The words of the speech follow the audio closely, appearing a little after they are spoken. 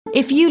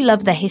If you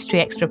love the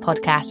History Extra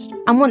podcast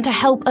and want to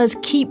help us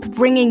keep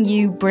bringing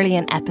you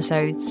brilliant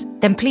episodes,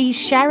 then please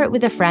share it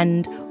with a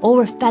friend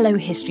or a fellow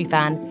history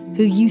fan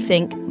who you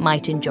think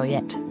might enjoy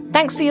it.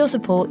 Thanks for your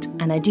support,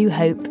 and I do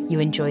hope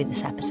you enjoy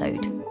this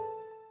episode.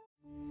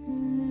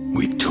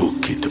 We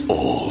took it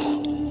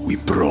all. We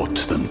brought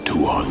them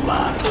to our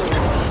land.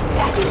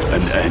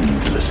 An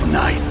endless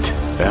night,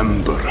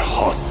 ember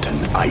hot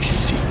and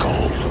icy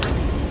cold.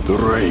 The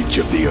rage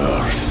of the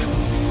earth.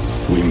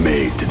 We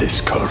made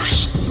this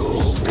curse.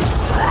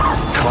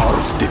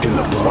 Carved it in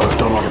the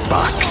blood on our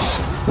backs.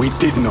 We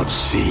did not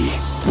see.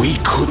 We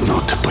could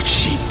not, but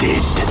she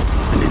did.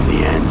 And in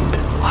the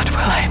end... What will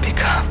I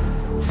become?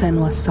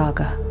 Senua's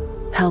Saga.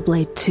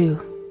 Hellblade 2.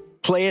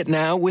 Play it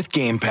now with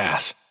Game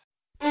Pass.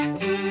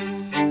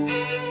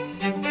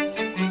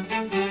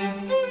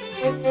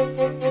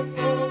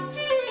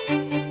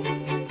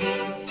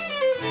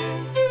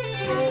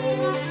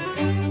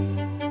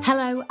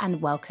 Hello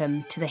and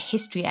welcome to the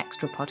History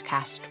Extra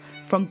podcast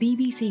from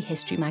BBC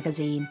History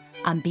Magazine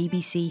and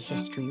BBC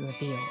History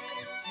Revealed.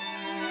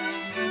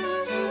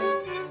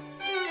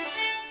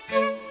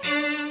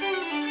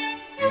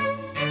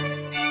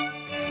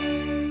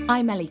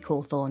 I'm Ellie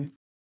Cawthorne.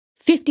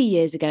 50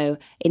 years ago,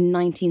 in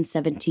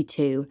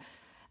 1972,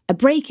 a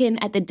break-in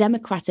at the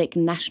Democratic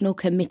National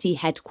Committee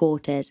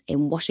headquarters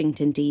in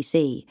Washington,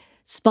 D.C.,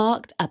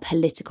 sparked a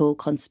political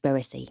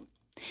conspiracy.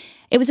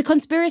 It was a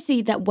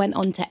conspiracy that went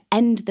on to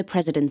end the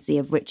presidency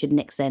of Richard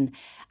Nixon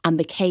and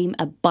became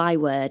a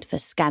byword for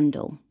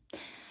scandal.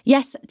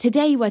 Yes,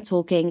 today we're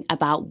talking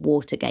about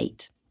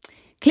Watergate.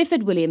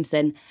 Clifford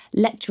Williamson,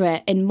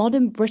 lecturer in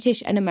modern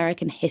British and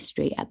American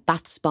history at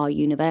Bath Spa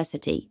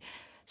University,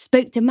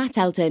 spoke to Matt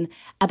Elton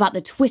about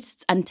the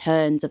twists and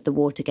turns of the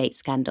Watergate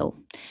scandal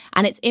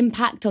and its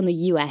impact on the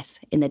US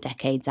in the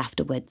decades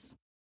afterwards.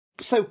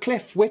 So,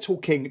 Cliff, we're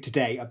talking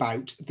today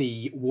about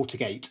the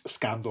Watergate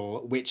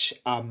scandal, which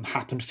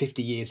happened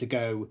 50 years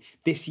ago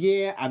this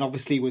year and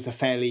obviously was a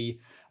fairly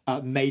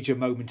major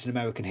moment in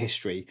American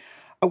history.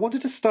 I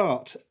wanted to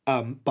start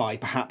by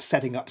perhaps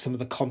setting up some of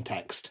the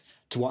context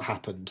to what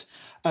happened.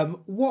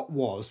 What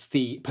was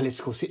the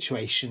political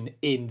situation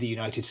in the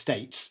United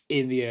States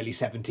in the early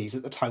 70s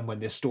at the time when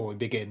this story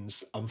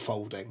begins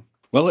unfolding?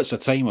 Well, it's a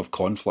time of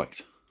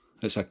conflict.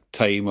 It's a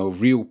time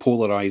of real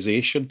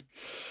polarisation.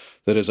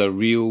 There is a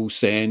real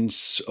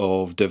sense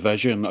of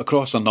division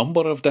across a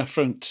number of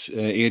different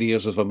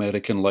areas of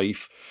American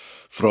life,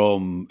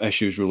 from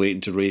issues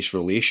relating to race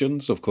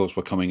relations. Of course,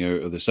 we're coming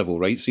out of the civil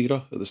rights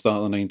era at the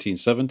start of the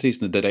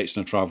 1970s, and the direction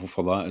of travel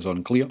for that is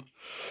unclear.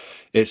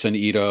 It's an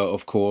era,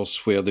 of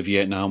course, where the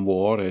Vietnam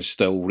War is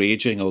still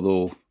raging,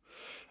 although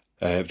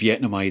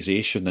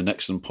Vietnamization, the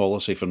Nixon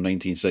policy from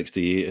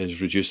 1968,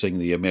 is reducing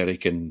the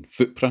American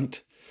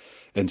footprint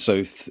in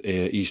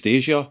Southeast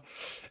Asia.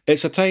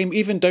 It's a time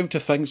even down to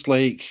things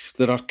like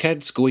there are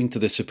kids going to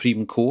the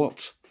Supreme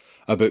Court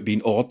about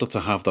being ordered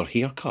to have their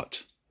hair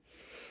cut.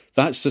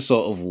 That's the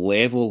sort of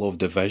level of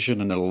division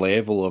and the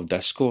level of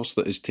discourse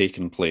that is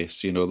taking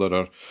place. You know, there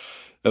are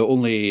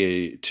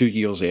only 2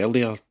 years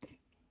earlier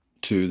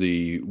to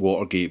the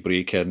Watergate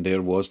break-in,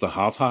 there was the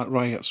Hard Hat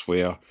riots,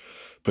 where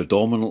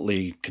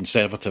predominantly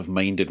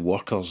conservative-minded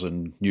workers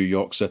in New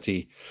York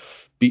City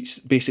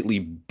basically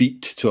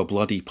beat to a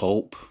bloody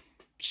pulp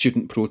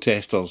student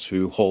protesters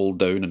who hauled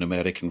down an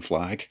American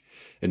flag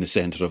in the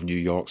centre of New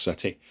York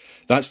City.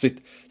 That's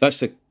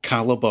the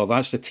calibre,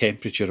 that's the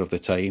temperature of the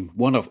time,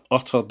 one of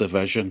utter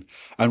division,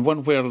 and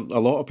one where a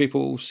lot of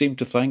people seem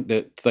to think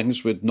that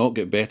things would not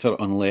get better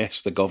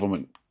unless the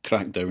government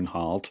cracked down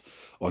hard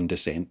on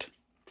dissent.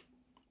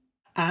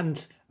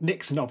 And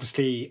Nixon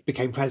obviously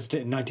became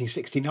president in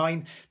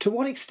 1969. To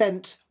what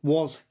extent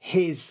was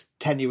his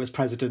tenure as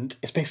president,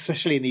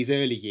 especially in these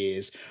early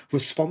years,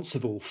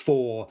 responsible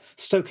for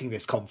stoking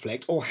this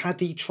conflict, or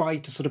had he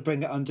tried to sort of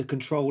bring it under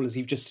control, as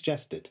you've just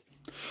suggested?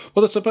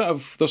 Well,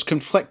 there's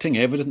conflicting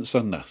evidence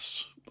on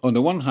this. On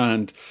the one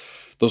hand,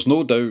 there's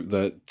no doubt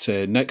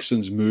that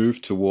Nixon's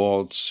move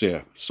towards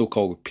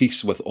so-called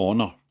peace with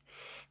honour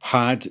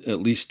had,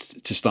 at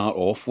least to start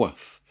off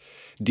with,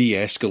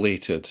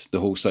 de-escalated the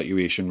whole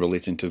situation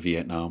relating to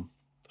Vietnam.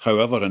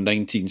 However, in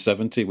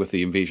 1970, with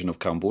the invasion of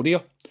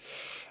Cambodia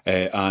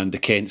and the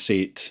Kent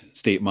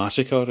State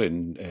Massacre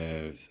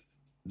in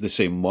the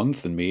same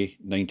month, in May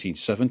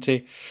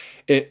 1970,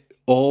 it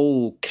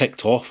all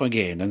kicked off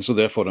again. And so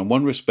therefore, in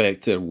one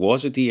respect, there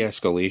was a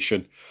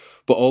de-escalation,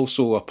 but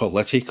also a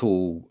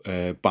political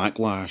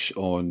backlash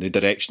on the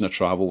direction of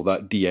travel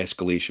that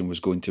de-escalation was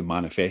going to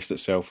manifest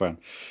itself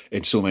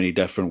in so many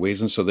different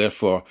ways. And so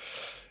therefore,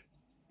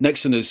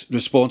 Nixon is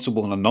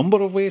responsible in a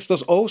number of ways.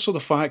 There's also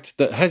the fact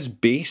that his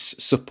base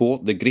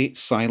support, the great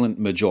silent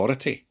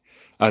majority,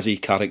 as he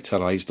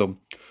characterised them,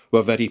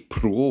 were very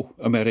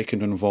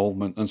pro-American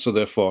involvement. And so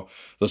therefore,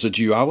 there's a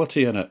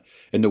duality in it,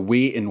 in the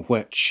way in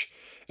which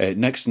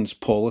Nixon's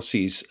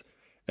policies,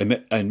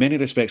 in many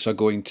respects, are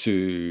going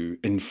to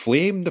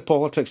inflame the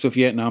politics of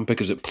Vietnam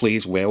because it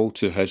plays well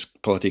to his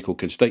political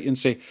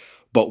constituency,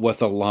 but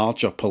with a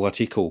larger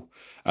political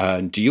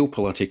and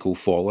geopolitical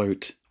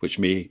fallout, which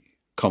may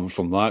comes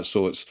from that.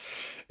 So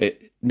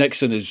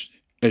Nixon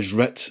is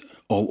writ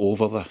all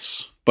over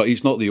this. But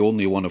he's not the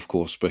only one, of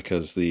course,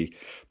 because the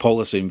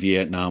policy in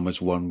Vietnam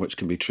is one which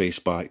can be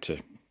traced back to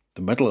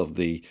the middle of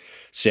the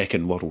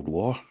Second World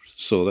War.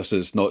 So this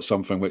is not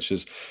something which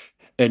is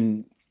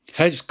in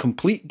his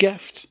complete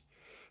gift,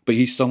 but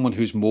he's someone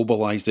who's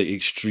mobilised it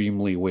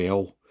extremely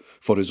well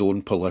for his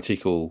own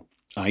political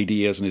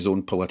ideas and his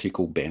own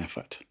political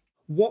benefit.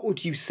 What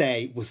would you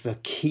say was the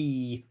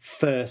key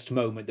first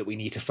moment that we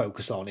need to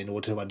focus on in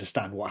order to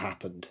understand what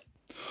happened?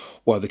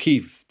 Well, the key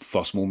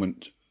first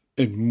moment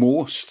in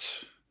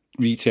most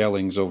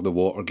retellings of the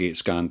Watergate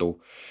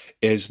scandal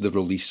is the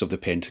release of the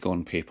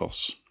Pentagon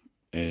Papers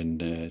in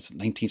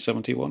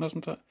 1971,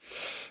 isn't it?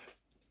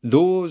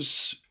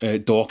 Those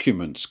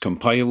documents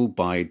compiled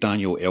by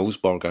Daniel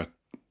Ellsberg,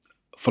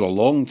 for a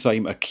long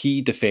time a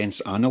key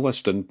defence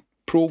analyst and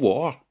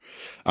pro-war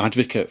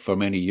advocate for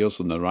many years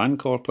in the RAND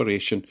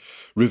Corporation,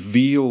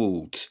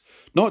 revealed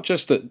not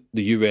just that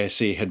the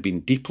USA had been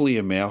deeply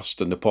immersed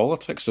in the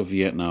politics of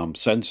Vietnam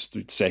since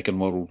the Second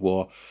World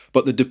War,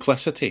 but the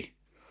duplicity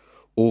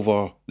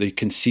over the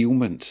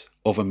concealment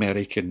of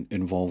American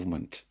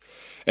involvement.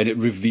 And it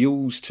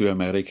reveals to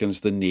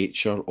Americans the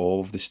nature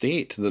of the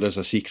state. There is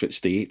a secret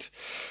state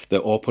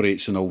that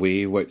operates in a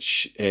way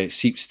which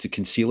seeks to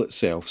conceal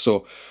itself.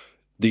 So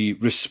the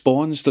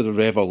response to the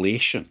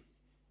revelation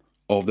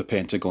of the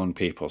Pentagon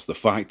Papers, the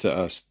fact that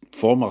a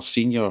former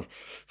senior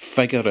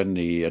figure in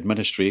the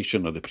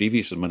administration or the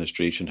previous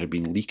administration had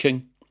been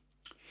leaking,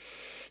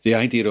 the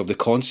idea of the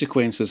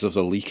consequences of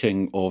the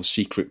leaking of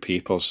secret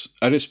papers,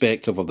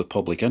 irrespective of the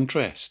public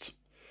interest,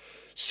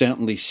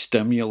 certainly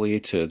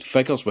stimulated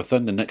figures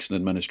within the Nixon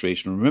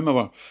administration.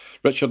 Remember,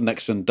 Richard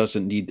Nixon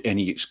doesn't need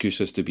any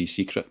excuses to be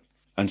secret.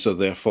 And so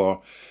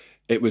therefore,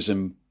 it was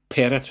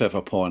imperative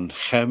upon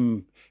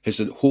him, his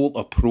whole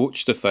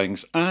approach to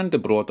things and the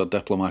broader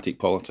diplomatic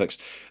politics,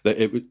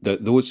 that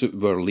those that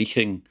were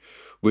leaking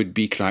would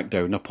be cracked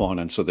down upon.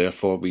 And so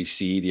therefore we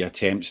see the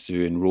attempts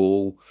to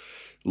enrol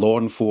law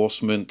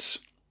enforcement,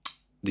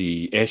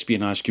 the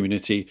espionage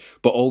community,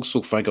 but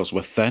also figures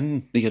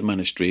within the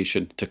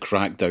administration to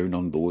crack down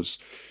on those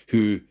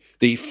who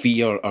they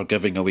fear are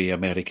giving away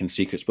American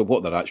secrets. But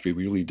what they're actually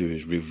really doing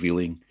is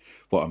revealing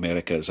what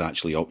America is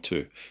actually up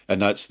to.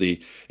 And that's in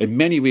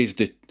many ways,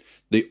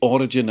 the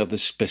origin of the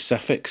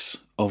specifics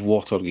of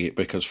Watergate,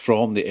 because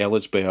from the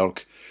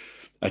Ellsberg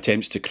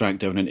attempts to crack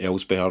down in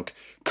Ellsberg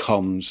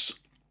comes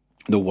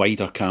the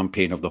wider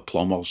campaign of the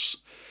plumbers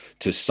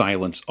to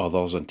silence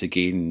others and to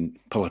gain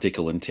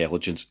political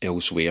intelligence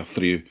elsewhere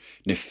through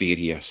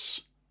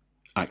nefarious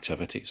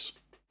activities.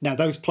 Now,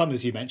 those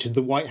plumbers you mentioned,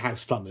 the White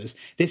House plumbers,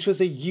 this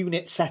was a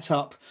unit set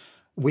up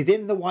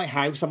within the White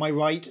House, am I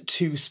right,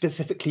 to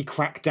specifically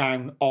crack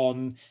down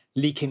on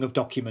leaking of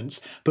documents,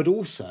 but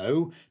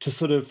also to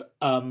sort of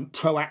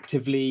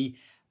proactively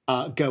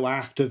go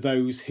after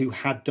those who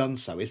had done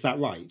so. Is that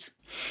right?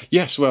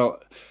 Yes, well,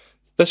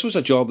 this was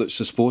a job that's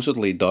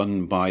supposedly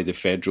done by the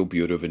Federal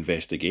Bureau of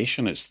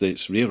Investigation. It's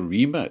their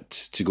remit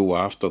to go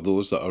after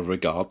those that are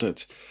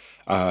regarded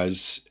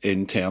as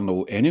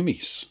internal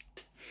enemies.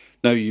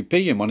 Now, you pay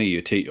your money,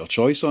 you take your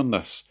choice on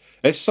this.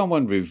 Is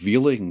someone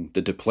revealing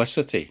the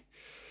duplicity,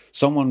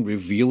 someone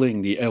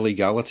revealing the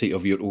illegality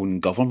of your own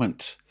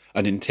government,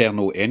 an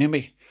internal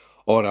enemy,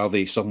 or are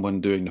they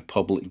someone doing the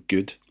public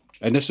good?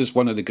 And this is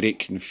one of the great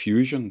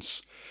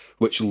confusions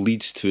which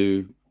leads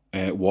to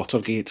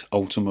Watergate,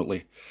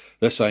 ultimately.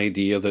 This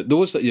idea that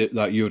those that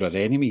you're our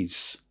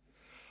enemies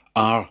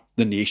are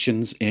the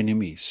nation's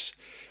enemies.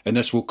 And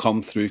this will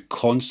come through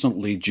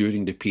constantly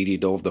during the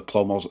period of the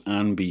plumbers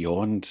and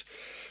beyond.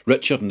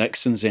 Richard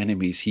Nixon's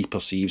enemies he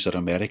perceives are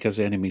America's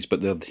enemies,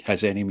 but they're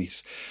his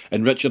enemies.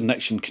 And Richard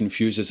Nixon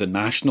confuses a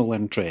national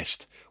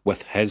interest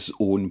with his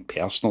own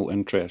personal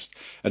interest.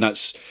 And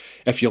that's,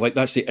 if you like,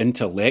 that's the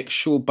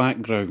intellectual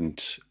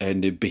background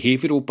and the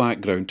behavioural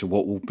background to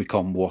what will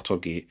become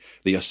Watergate.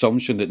 The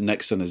assumption that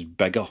Nixon is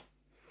bigger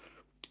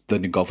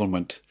than the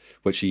government,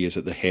 which he is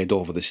at the head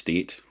of, or the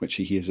state, which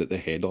he is at the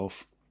head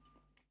of.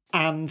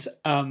 And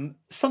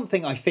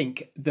something I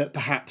think that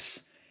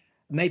perhaps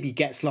maybe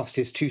gets lost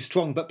is too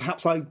strong, but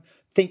perhaps I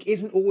think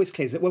isn't always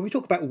clear, is that when we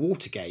talk about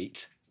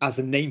Watergate as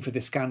the name for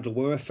this scandal,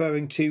 we're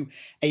referring to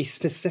a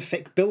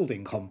specific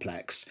building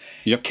complex.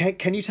 Yep.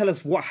 Can you tell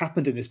us what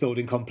happened in this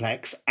building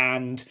complex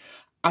and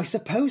I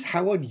suppose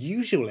how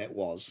unusual it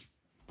was?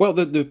 Well,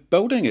 the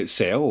building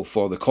itself,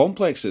 or the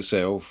complex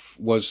itself,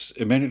 was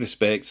in many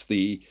respects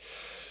the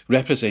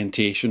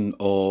representation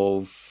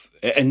of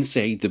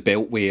inside the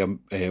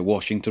Beltway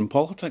Washington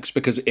politics,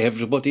 because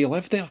everybody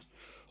lived there.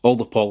 All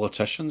the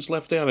politicians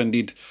lived there.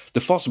 Indeed,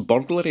 the first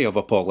burglary of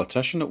a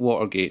politician at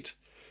Watergate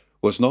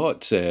was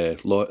not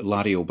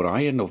Larry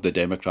O'Brien of the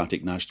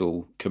Democratic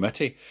National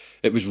Committee.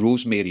 It was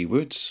Rosemary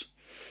Woods,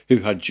 who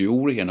had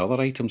jewellery and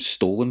other items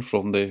stolen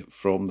from the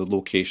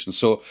location.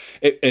 So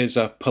it is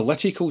a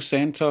political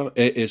centre,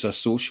 it is a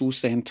social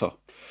centre.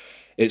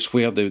 It's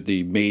where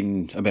the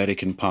main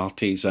American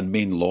parties and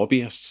main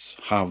lobbyists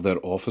have their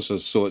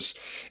offices. So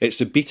it's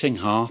the beating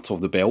heart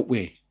of the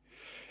Beltway.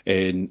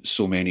 in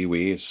so many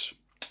ways.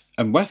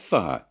 And with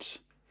that,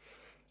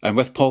 and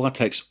with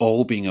politics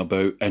all being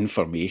about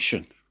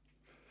information,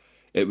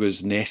 it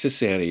was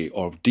necessary,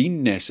 or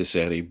deemed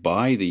necessary,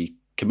 by the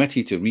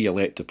Committee to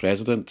Re-elect the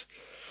President,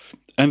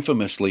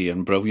 infamously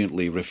and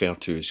brilliantly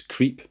referred to as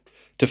CREEP,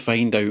 to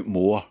find out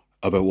more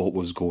about what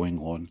was going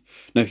on.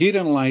 Now,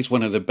 herein lies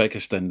one of the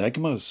biggest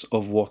enigmas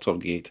of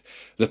Watergate.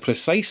 The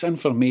precise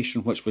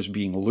information which was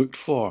being looked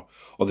for,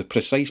 or the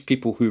precise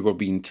people who were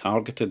being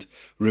targeted,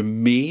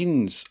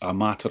 remains a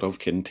matter of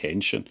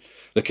contention.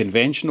 The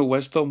conventional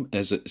wisdom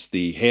is it's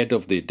the head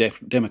of the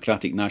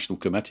Democratic National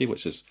Committee,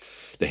 which is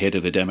the head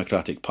of the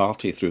Democratic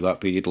Party through that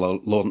period,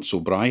 Lawrence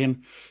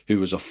O'Brien, who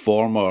was a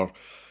former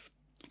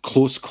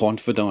close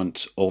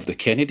confidant of the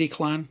Kennedy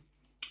clan,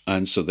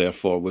 and so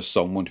therefore was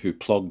someone who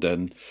plugged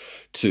in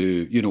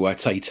to, a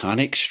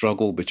titanic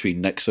struggle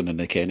between Nixon and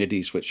the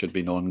Kennedys, which had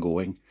been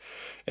ongoing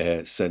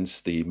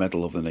since the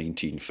middle of the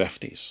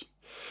 1950s.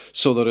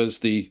 So there is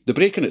the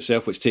break-in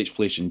itself, which takes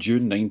place in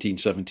June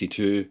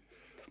 1972,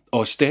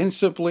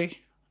 ostensibly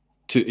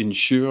to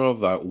ensure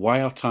that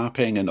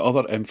wiretapping and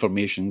other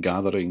information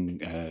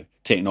gathering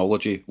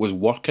technology was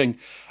working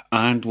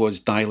and was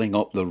dialing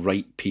up the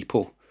right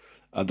people.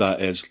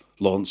 That is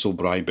Lawrence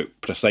O'Brien. But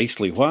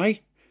precisely why?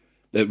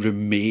 It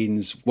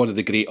remains one of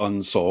the great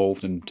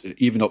unsolved, and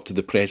even up to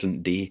the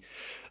present day,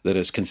 there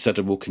is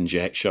considerable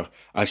conjecture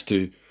as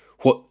to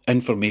what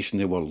information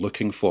they were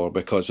looking for,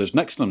 because as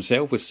Nixon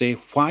himself would say,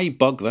 why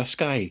bug this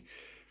guy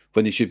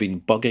when they should have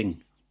been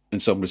bugging, in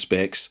some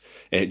respects,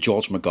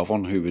 George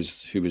McGovern, who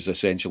was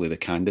essentially the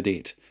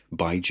candidate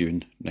by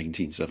June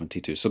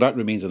 1972. So that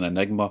remains an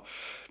enigma,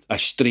 a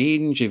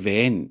strange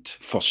event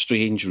for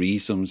strange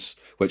reasons,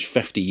 which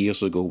 50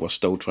 years ago we're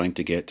still trying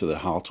to get to the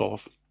heart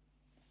of.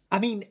 I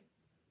mean,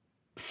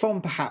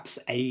 from perhaps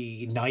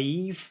a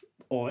naive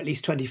or at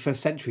least 21st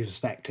century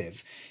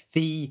perspective,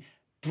 the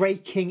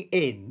breaking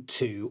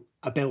into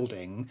a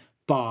building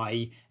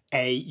by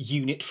a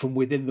unit from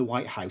within the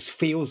White House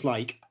feels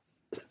like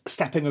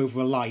stepping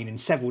over a line in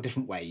several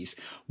different ways.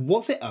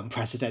 Was it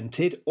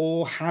unprecedented,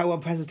 or how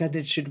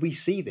unprecedented should we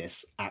see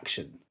this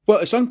action? Well,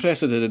 it's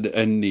unprecedented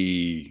in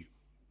the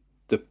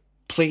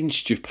plain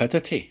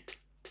stupidity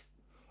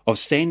of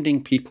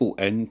sending people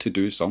in to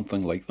do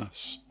something like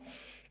this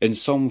in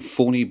some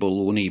phony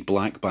baloney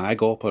black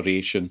bag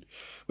operation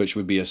which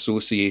would be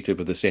associated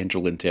with the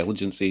Central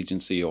Intelligence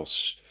Agency or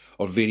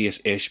various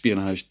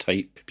espionage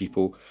type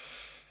people.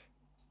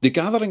 The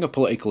gathering of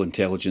political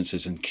intelligence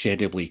is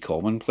incredibly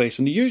commonplace,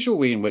 and the usual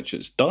way in which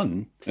it's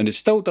done, and is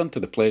still done to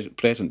the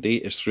present day,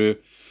 is through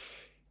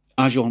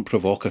agent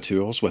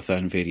provocateurs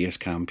within various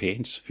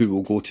campaigns who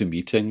will go to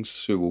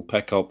meetings, who will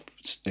pick up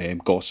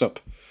gossip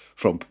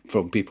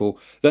from people.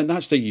 Then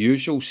that's the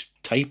usual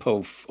type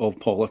of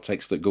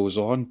politics that goes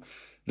on.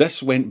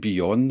 This went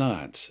beyond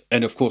that.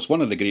 And of course,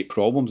 one of the great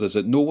problems is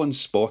that no one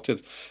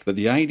spotted that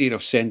the idea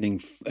of sending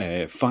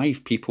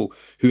 5 people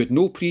who had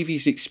no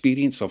previous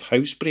experience of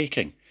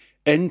housebreaking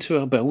into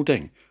a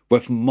building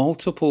with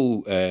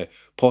multiple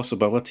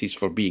possibilities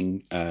for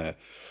being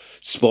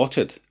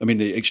spotted. I mean,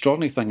 the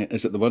extraordinary thing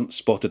is that they weren't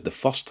spotted the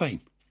first time,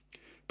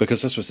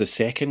 because this was the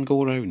second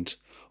go-round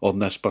on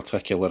this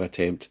particular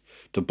attempt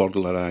to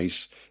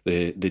burglarise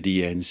the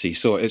DNC.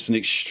 So it's an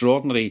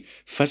extraordinary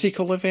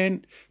physical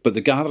event, but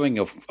the gathering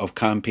of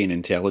campaign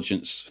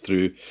intelligence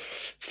through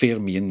fair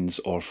means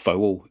or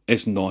foul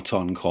is not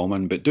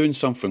uncommon. But doing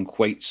something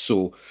quite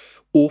so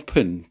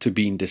open to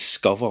being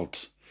discovered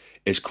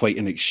is quite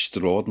an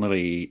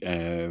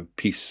extraordinary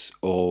piece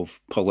of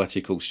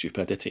political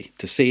stupidity,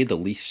 to say the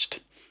least.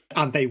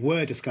 And they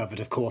were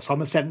discovered, of course, on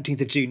the 17th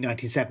of June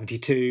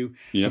 1972.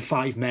 Yep. The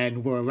 5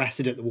 men were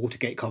arrested at the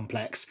Watergate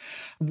complex.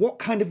 What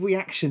kind of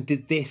reaction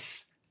did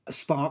this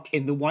spark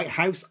in the White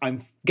House?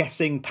 I'm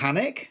guessing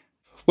panic?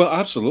 Well,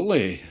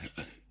 absolutely.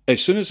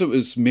 As soon as it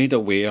was made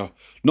aware,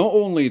 not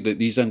only that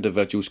these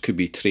individuals could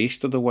be traced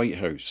to the White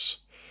House,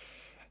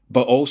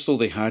 but also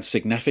they had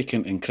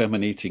significant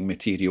incriminating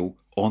material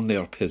on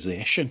their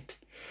possession,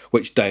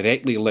 which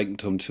directly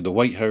linked them to the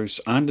White House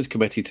and the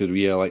Committee to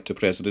Re-elect the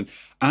President,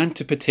 and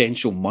to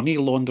potential money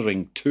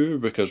laundering too,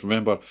 because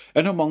remember,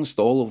 in amongst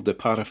all of the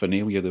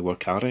paraphernalia they were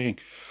carrying,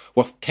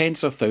 worth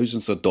tens of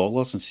thousands of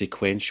dollars in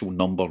sequential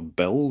numbered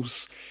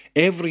bills,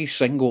 every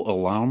single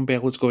alarm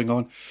bell is going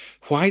on.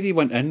 Why they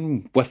went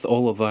in with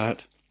all of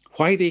that,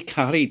 why they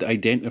carried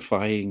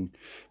identifying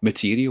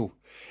material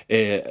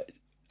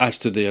as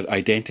to their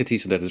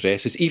identities and their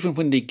addresses, even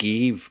when they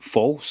gave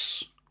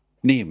false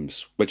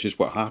names, which is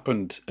what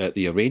happened at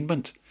the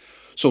arraignment.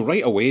 So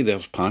right away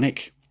there's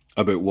panic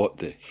about what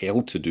the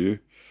hell to do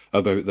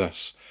about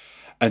this.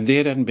 And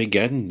therein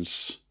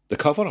begins the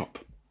cover-up.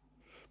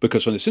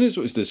 Because as soon as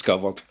it was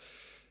discovered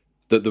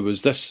that there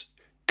was this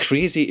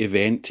crazy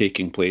event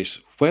taking place,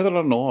 whether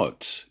or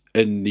not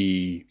in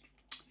the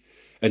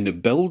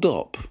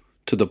build-up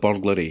to the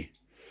burglary,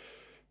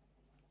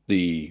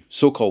 the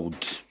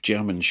so-called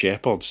German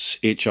shepherds,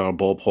 H.R.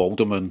 Bob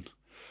Haldeman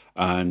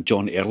and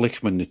John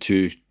Ehrlichman, the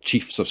 2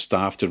 chiefs of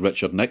staff to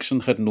Richard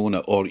Nixon, had known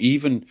it, or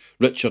even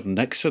Richard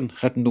Nixon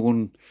had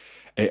known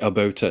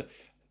about it.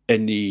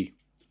 In the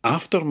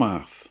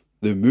aftermath,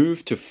 the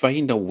move to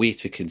find a way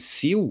to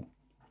conceal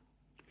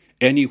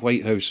any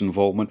White House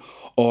involvement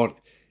or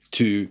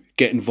to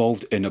get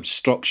involved in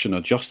obstruction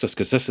of justice,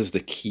 because this is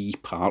the key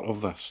part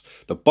of this.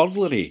 The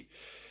burglary,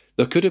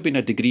 there could have been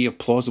a degree of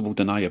plausible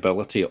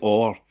deniability,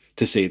 or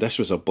to say this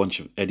was a bunch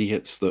of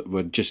idiots that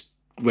were just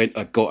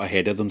got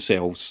ahead of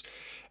themselves,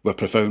 were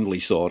profoundly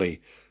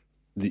sorry.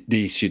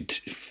 They should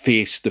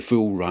face the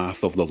full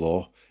wrath of the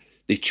law.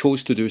 They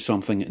chose to do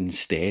something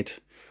instead,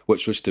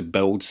 which was to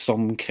build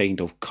some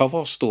kind of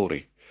cover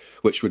story,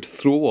 which would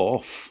throw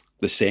off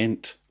the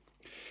scent.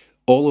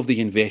 All of the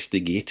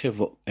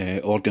investigative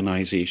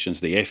organisations,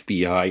 the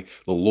FBI,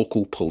 the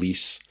local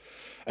police,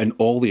 and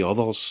all the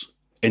others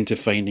into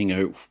finding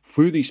out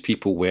who these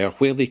people were,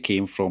 where they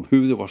came from,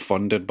 who they were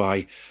funded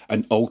by,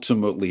 and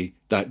ultimately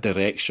that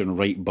direction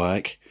right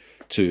back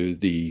to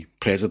the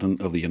President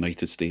of the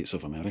United States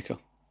of America.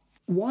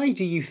 Why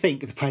do you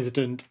think the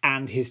President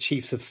and his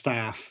chiefs of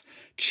staff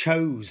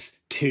chose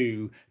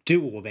to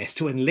do all this,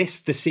 to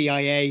enlist the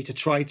CIA, to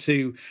try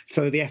to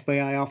throw the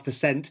FBI off the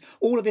scent,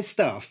 all of this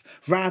stuff,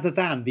 rather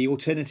than the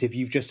alternative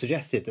you've just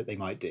suggested that they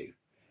might do?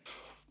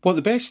 Well,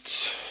 the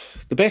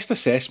best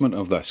assessment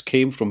of this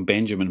came from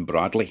Benjamin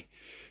Bradley,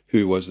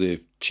 who was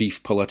the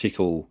chief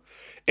political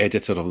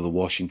editor of the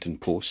Washington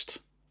Post,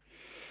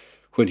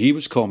 when he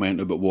was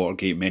commenting about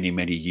Watergate many,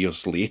 many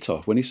years later,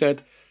 when he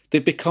said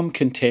they'd become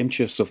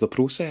contemptuous of the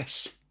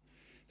process.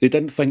 They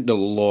didn't think the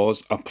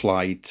laws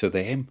applied to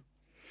them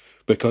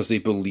because they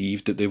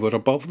believed that they were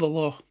above the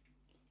law.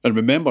 And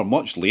remember,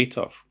 much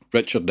later,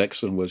 Richard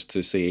Nixon was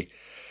to say,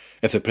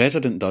 if the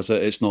president does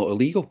it, it's not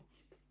illegal.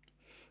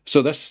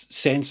 So this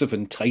sense of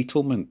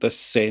entitlement, this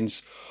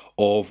sense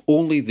of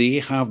only they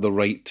have the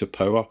right to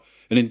power.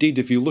 And indeed,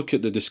 if you look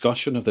at the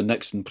discussion of the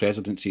Nixon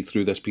presidency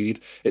through this period,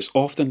 it's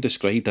often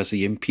described as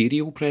the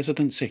imperial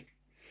presidency.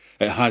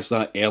 It has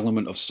that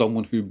element of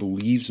someone who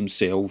believes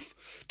himself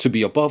to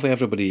be above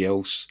everybody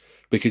else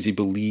because he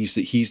believes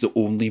that he's the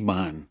only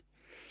man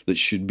that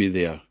should be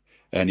there.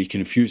 And he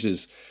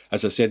confuses,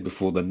 as I said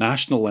before, the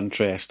national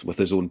interest with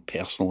his own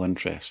personal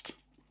interest.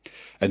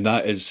 And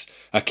that is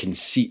a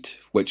conceit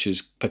which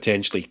is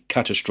potentially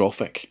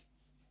catastrophic.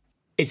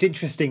 It's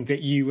interesting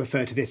that you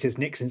refer to this as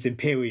Nixon's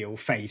imperial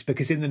phase,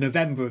 because in the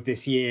November of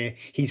this year,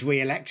 he's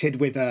re-elected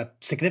with a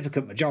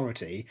significant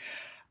majority.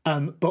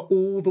 But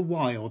all the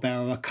while, there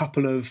are a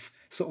couple of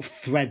sort of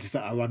threads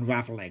that are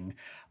unravelling.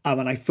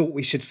 And I thought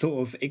we should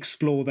sort of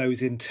explore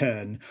those in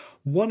turn.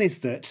 One is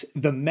that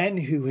the men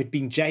who had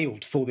been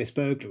jailed for this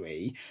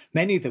burglary,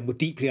 many of them were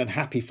deeply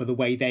unhappy for the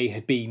way they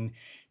had been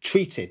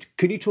treated.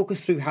 Can you talk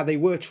us through how they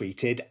were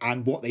treated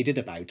and what they did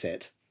about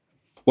it?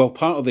 Well,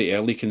 part of the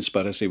early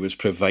conspiracy was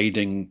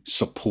providing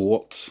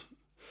support,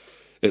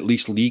 at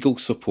least legal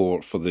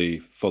support for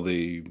the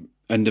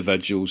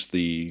individuals,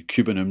 the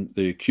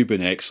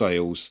Cuban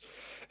exiles,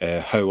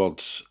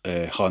 Howard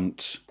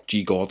Hunt,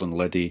 G. Gordon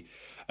Liddy,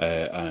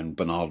 and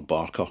Bernard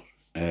Barker,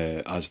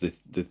 as the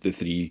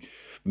three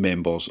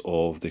members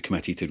of the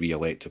committee to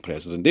re-elect the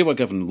president. They were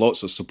given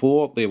lots of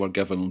support. They were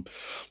given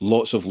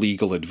lots of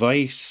legal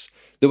advice.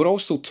 They were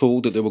also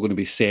told that they were going to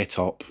be set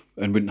up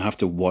and wouldn't have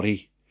to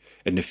worry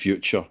in the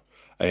future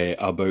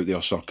about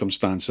their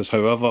circumstances.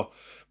 However,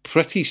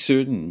 pretty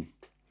soon,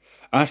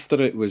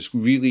 after it was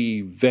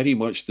really very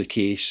much the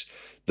case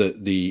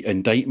that the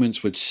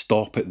indictments would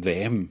stop at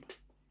them,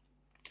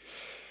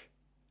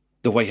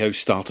 the White House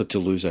started to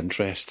lose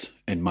interest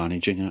in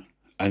managing it.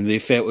 And they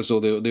felt as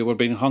though they were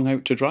being hung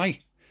out to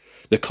dry.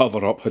 The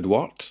cover-up had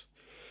worked.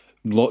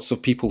 Lots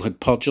of people had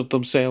perjured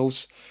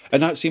themselves.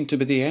 And that seemed to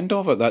be the end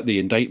of it, that the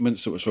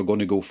indictments which were going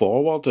to go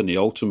forward and the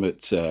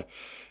ultimate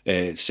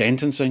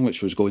sentencing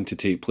which was going to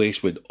take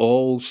place would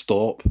all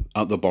stop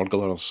at the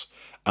burglars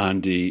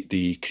and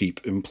the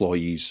creep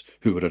employees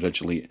who were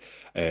originally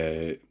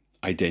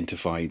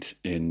identified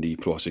in the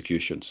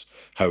prosecutions.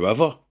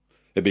 However,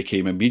 it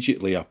became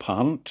immediately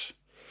apparent,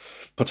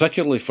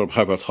 particularly from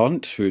Howard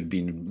Hunt, who had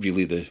been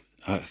really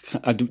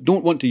I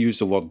don't want to use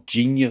the word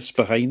genius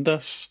behind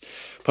this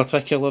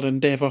particular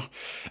endeavour,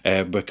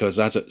 because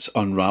as it's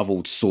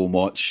unravelled so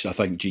much, I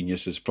think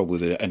genius is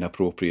probably the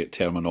inappropriate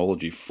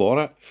terminology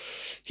for it.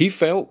 He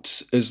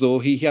felt as though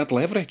he had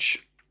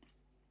leverage.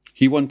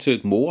 He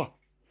wanted more.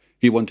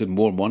 He wanted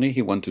more money.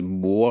 He wanted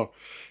more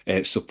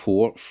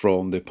support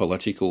from the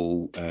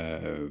political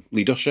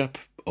leadership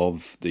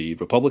of the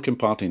Republican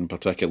Party, and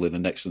particularly the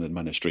Nixon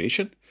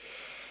administration.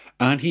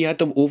 And he had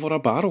them over a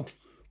barrel,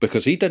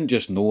 because he didn't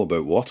just know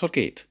about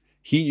Watergate.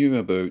 He knew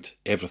about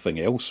everything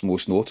else,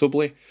 most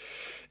notably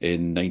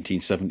in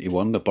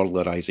 1971, the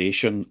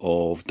burglarization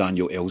of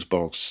Daniel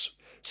Ellsberg's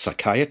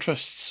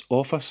psychiatrist's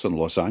office in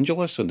Los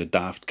Angeles and the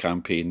daft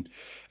campaign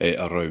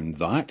around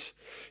that.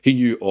 He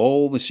knew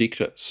all the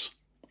secrets.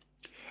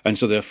 And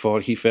so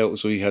therefore he felt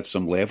as though he had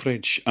some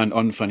leverage and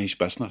unfinished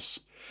business.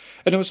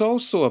 And it was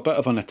also a bit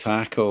of an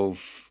attack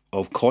of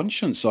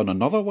conscience on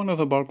another one of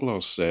the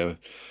burglars,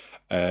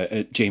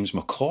 James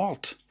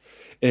McCord,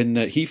 in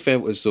that he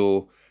felt as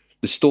though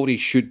the story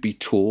should be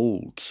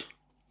told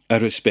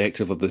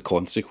irrespective of the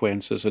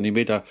consequences. And he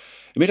made a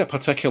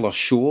particular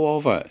show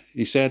of it.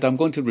 He said, "I'm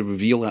going to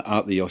reveal it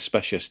at the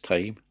auspicious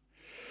time,"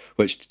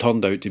 which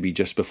turned out to be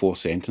just before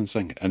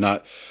sentencing. And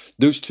that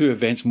those two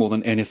events, more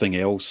than anything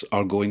else,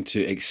 are going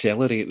to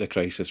accelerate the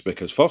crisis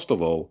because, first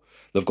of all,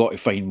 they've got to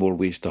find more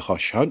ways to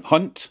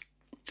hunt.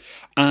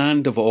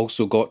 And they've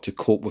also got to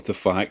cope with the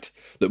fact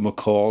that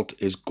McCord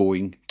is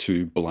going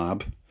to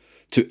blab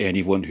to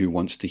anyone who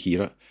wants to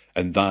hear it.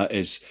 And that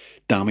is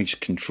Damage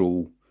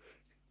Control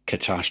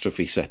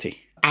Catastrophe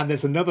City. And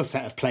there's another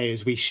set of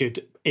players we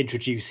should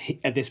introduce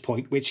at this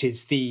point, which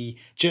is the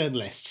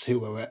journalists who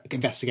were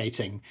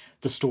investigating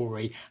the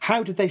story.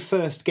 How did they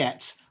first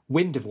get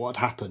wind of what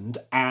happened?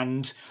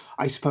 And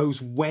I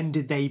suppose, when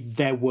did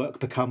their work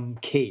become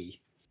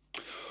key?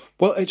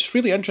 Well, it's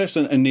really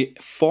interesting. In the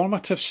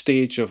formative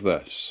stage of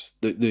this,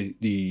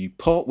 the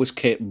pot was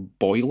kept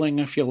boiling,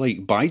 if you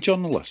like, by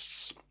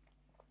journalists.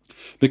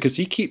 Because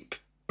you keep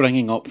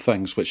bringing up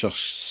things which are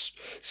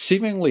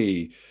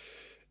seemingly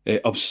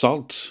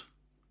absurd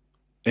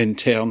in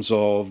terms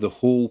of the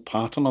whole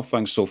pattern of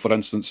things. So, for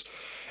instance,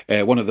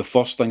 one of the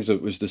first things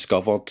that was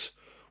discovered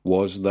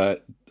was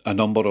that a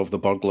number of the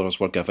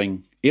burglars were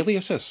giving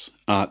aliases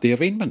at the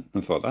arraignment.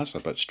 I thought, that's a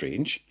bit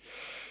strange.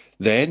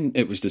 Then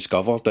it was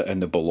discovered that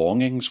in the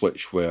belongings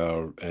which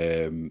were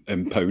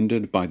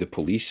impounded by the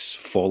police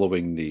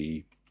following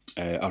the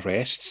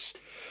arrests,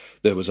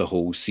 there was a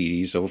whole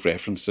series of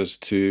references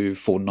to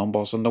phone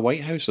numbers in the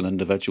White House and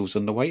individuals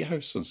in the White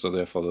House. And so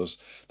therefore there's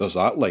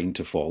that line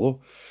to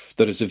follow.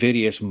 There is the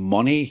various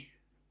money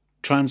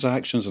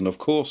transactions. And of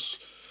course,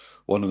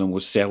 one of the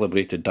most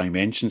celebrated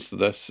dimensions to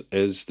this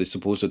is the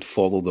supposed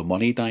follow the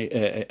money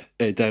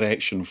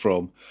direction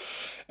from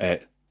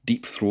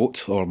Deep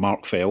Throat, or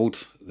Mark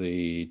Feld,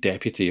 the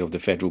deputy of the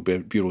Federal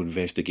Bureau of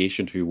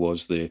Investigation, who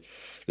was the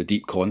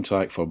deep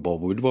contact for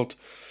Bob Woodward.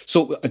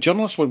 So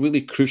journalists were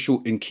really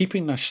crucial in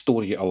keeping this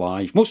story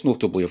alive, most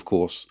notably, of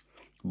course,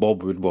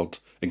 Bob Woodward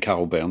and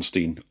Carl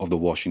Bernstein of the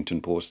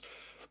Washington Post.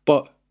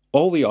 But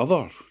all the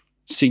other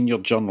senior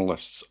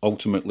journalists,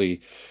 ultimately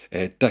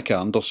Dick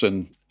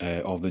Anderson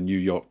of the New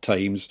York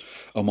Times,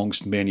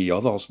 amongst many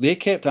others, they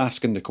kept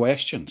asking the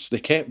questions. They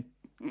kept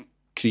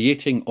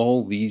creating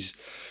all these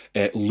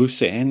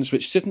loose ends,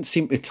 which didn't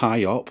seem to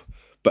tie up.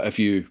 But if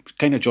you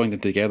kind of join them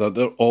together,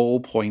 they're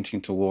all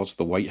pointing towards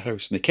the White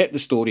House. And they kept the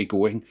story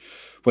going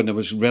when there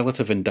was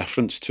relative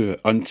indifference to it,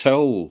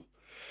 until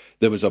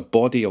there was a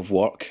body of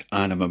work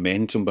and a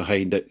momentum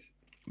behind it,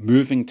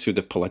 moving to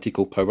the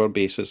political power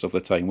basis of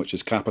the time, which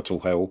is Capitol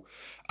Hill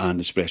and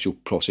the Special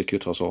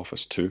Prosecutor's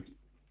Office too.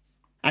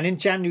 And in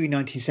January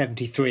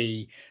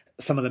 1973,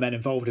 some of the men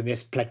involved in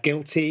this pled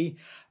guilty.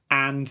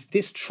 And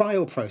this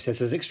trial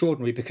process is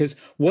extraordinary because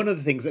one of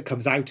the things that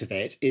comes out of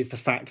it is the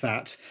fact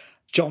that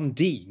John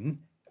Dean,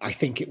 I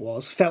think it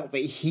was, felt that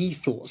he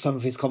thought some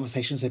of his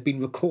conversations had been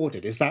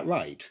recorded. Is that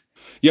right?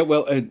 Yeah,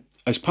 well,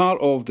 as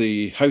part of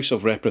the House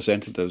of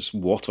Representatives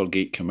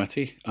Watergate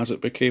Committee, as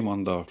it became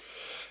under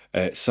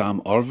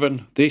Sam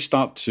Ervin, they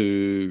start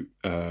to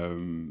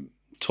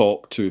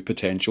talk to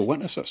potential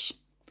witnesses.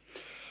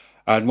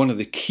 And one of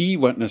the key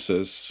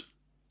witnesses,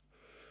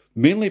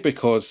 mainly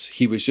because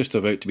he was just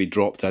about to be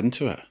dropped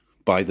into it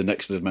by the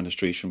Nixon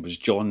administration, was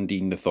John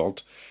Dean III.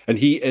 And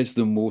he is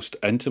the most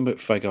intimate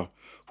figure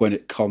when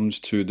it comes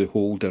to the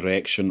whole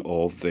direction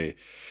of the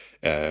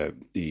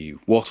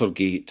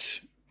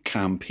Watergate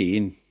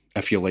campaign,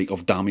 if you like,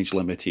 of damage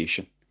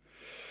limitation.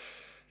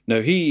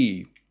 Now,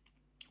 he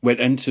went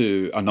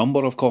into a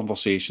number of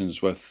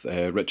conversations with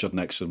Richard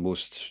Nixon,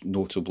 most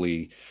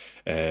notably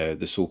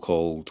the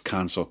so-called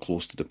cancer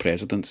close to the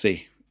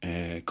presidency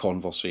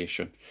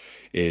conversation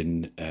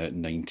in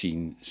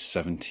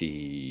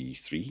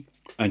 1973.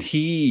 And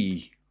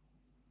he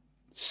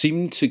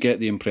seemed to get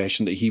the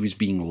impression that he was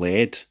being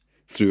led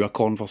through a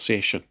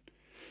conversation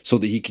so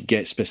that he could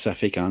get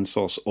specific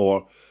answers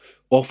or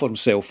offer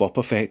himself up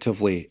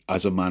effectively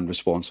as a man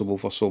responsible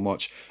for so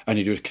much. And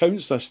he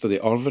recounts this to the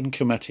Ervin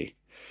Committee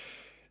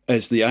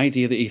as the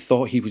idea that he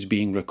thought he was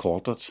being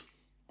recorded.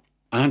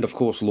 And of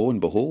course, lo and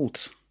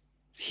behold,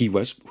 he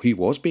was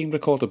being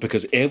recorded,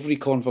 because every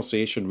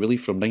conversation really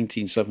from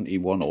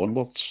 1971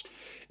 onwards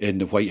in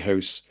the White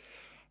House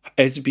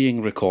is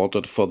being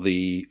recorded for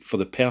the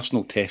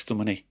personal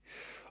testimony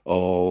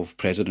of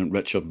President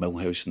Richard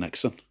Milhous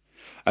Nixon.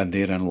 And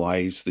therein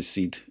lies the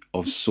seed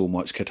of so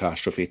much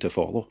catastrophe to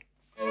follow.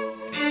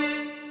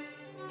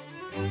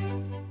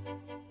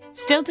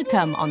 Still to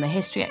come on the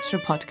History Extra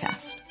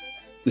podcast.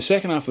 The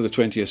second half of the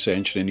 20th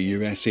century in the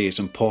USA is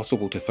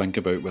impossible to think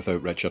about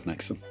without Richard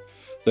Nixon.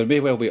 There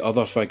may well be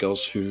other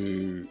figures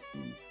who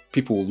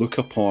people will look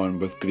upon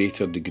with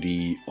greater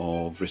degree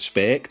of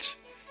respect,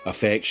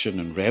 affection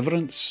and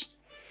reverence,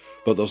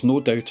 but there's no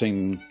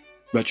doubting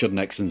Richard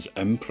Nixon's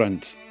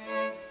imprint.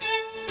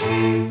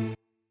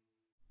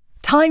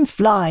 Time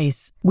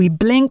flies. We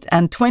blinked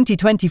and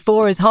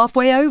 2024 is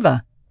halfway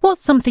over.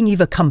 What's something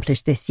you've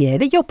accomplished this year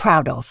that you're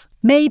proud of?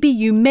 Maybe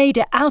you made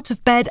it out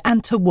of bed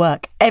and to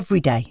work every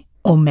day.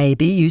 Or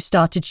maybe you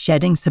started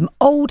shedding some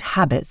old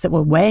habits that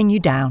were weighing you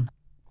down.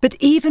 But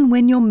even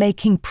when you're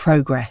making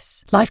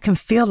progress, life can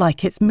feel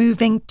like it's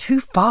moving too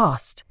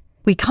fast.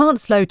 We can't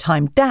slow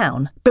time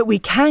down, but we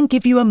can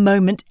give you a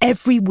moment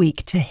every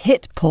week to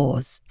hit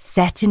pause,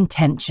 set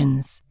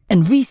intentions,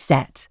 and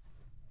reset.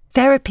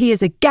 Therapy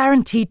is a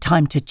guaranteed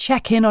time to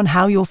check in on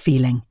how you're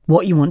feeling,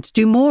 what you want to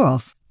do more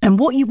of, and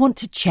what you want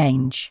to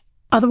change.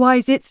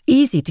 Otherwise, it's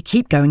easy to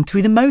keep going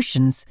through the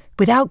motions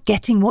without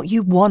getting what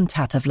you want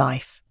out of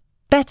life.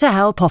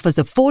 BetterHelp offers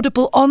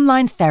affordable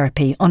online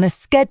therapy on a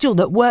schedule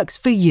that works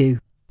for you.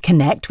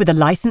 Connect with a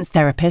licensed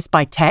therapist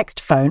by text,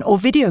 phone, or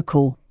video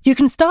call. You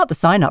can start the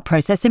sign-up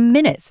process in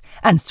minutes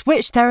and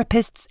switch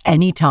therapists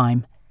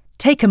anytime.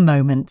 Take a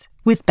moment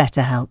with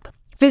BetterHelp.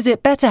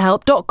 Visit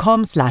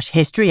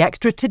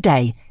betterhelp.com/historyextra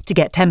today to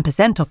get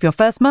 10% off your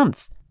first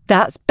month.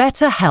 That's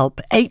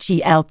BetterHelp,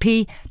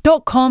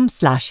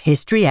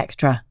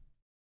 HELP.com/historyextra.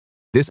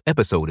 This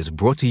episode is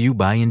brought to you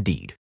by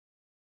Indeed.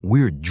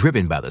 We're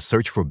driven by the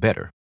search for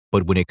better,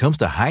 but when it comes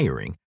to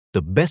hiring,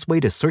 the best way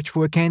to search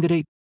for a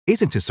candidate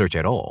isn't to search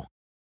at all.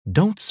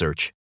 Don't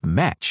search,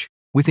 match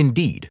with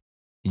Indeed.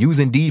 Use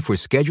Indeed for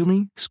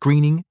scheduling,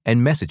 screening,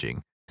 and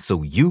messaging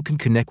so you can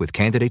connect with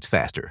candidates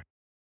faster.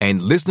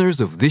 And listeners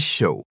of this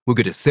show will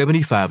get a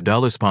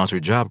 $75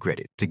 sponsored job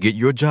credit to get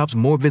your jobs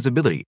more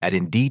visibility at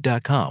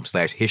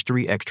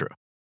Indeed.com/historyextra.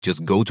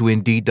 Just go to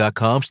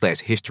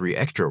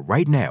Indeed.com/historyextra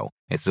right now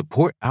and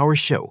support our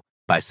show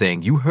by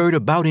saying you heard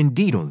about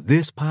Indeed on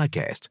this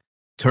podcast.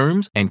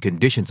 Terms and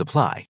conditions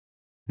apply.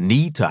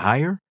 Need to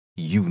hire?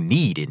 You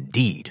need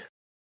Indeed.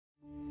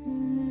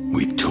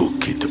 We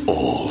took it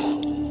all.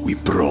 We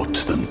brought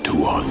them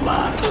to our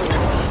land.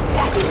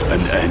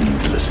 An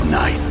endless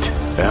night,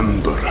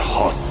 ember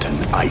hot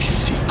and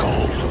icy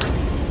cold.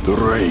 The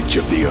rage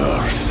of the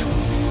earth.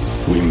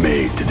 We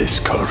made this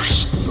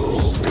curse.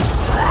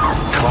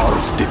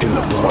 Carved it in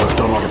the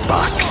blood on our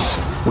backs.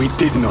 We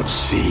did not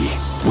see.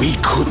 We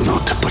could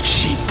not, but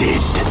she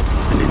did.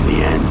 And in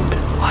the end...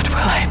 What will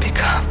I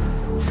become?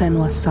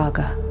 Senua's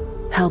Saga.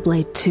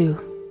 Hellblade 2.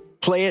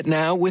 Play it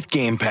now with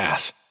Game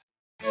Pass.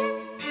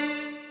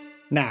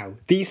 Now,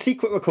 these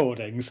secret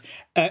recordings,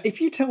 if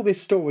you tell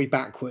this story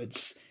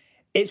backwards,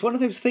 it's one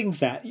of those things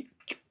that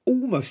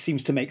almost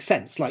seems to make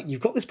sense. Like,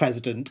 you've got this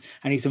president,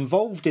 and he's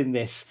involved in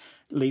these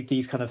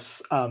kind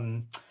of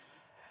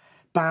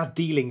bad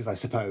dealings, I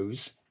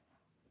suppose.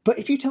 But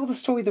if you tell the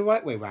story the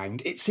right way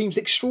round, it seems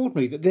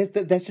extraordinary that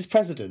there's this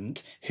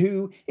president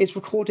who is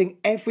recording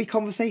every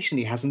conversation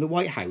he has in the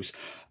White House.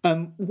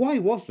 Why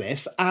was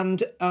this?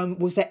 And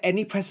was there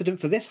any precedent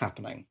for this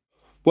happening?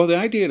 Well, the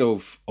idea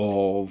of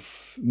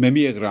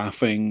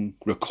mimeographing,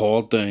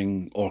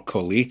 recording, or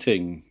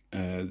collating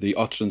the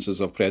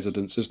utterances of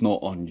presidents is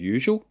not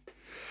unusual.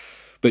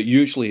 But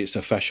usually it's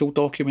official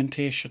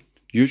documentation.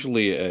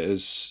 Usually it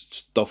is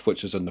stuff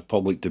which is in the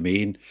public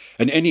domain.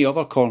 And any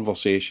other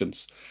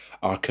conversations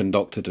are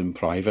conducted in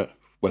private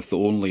with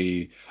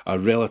only a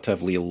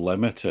relatively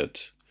limited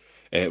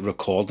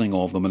recording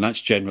of them. And that's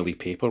generally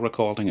paper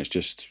recording. It's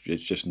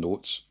just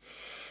notes.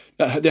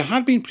 There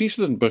had been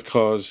precedent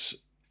because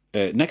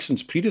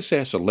Nixon's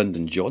predecessor,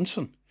 Lyndon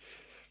Johnson,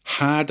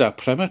 had a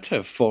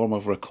primitive form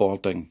of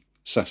recording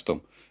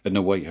system in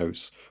the White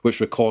House, which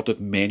recorded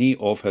many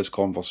of his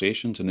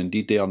conversations, and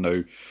indeed they are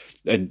now,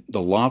 in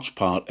the large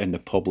part, in the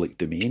public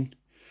domain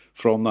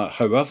from that.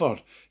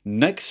 However,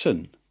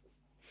 Nixon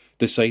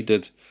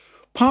decided,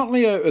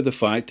 partly out of the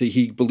fact that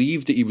he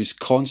believed that he was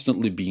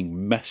constantly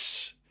being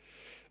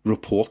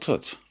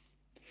misreported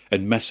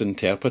and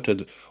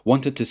misinterpreted,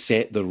 wanted to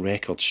set the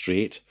record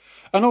straight.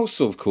 And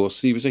also, of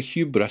course, he was a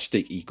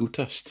hubristic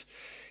egotist.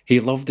 He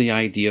loved the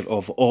idea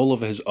of all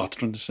of his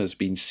utterances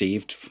being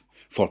saved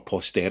for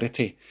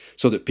posterity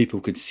so that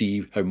people could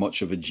see how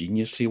much of a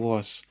genius he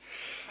was.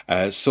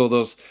 So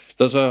there's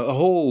a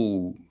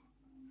whole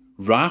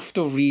raft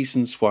of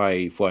reasons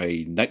why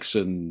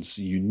Nixon's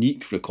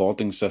unique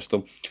recording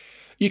system.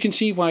 You can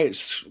see why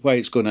it's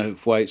going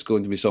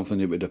to be something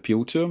that would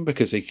appeal to him,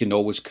 because he can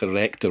always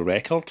correct the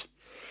record.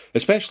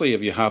 Especially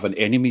if you have an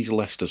enemies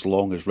list as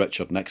long as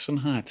Richard Nixon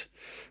had,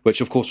 which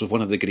of course was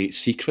one of the great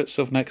secrets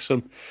of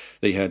Nixon.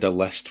 They had a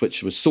list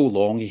which was so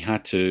long he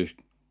had to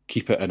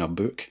keep it in a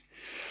book.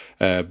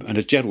 And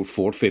as Gerald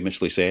Ford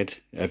famously said,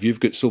 if you've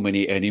got so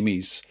many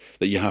enemies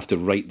that you have to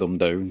write them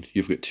down,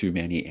 you've got too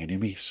many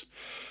enemies.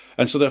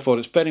 And so therefore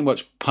it's very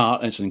much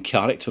part and in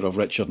character of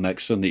Richard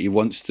Nixon that he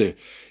wants to,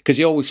 because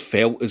he always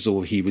felt as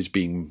though he was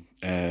being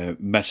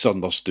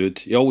misunderstood.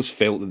 He always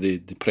felt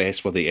that the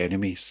press were the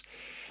enemies.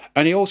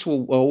 And he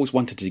also always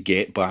wanted to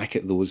get back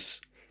at those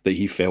that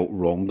he felt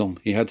wronged him.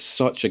 He had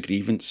such a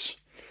grievance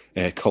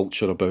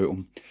culture about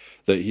him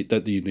that he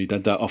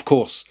did that. Of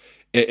course,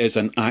 it is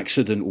an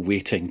accident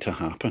waiting to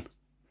happen.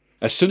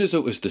 As soon as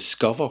it was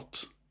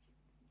discovered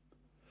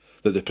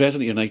that the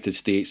President of the United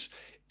States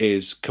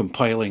is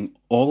compiling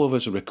all of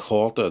his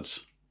recorded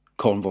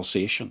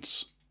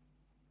conversations,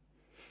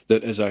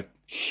 there is a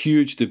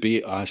huge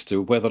debate as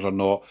to whether or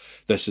not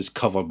this is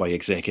covered by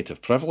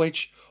executive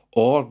privilege,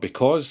 or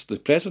because the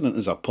President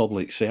is a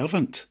public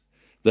servant,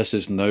 this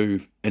is now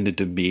in the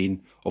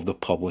domain of the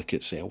public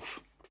itself.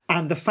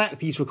 And the fact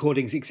these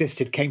recordings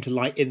existed came to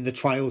light in the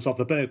trials of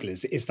the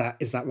burglars. Is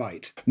that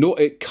right? No,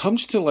 it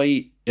comes to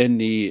light in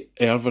the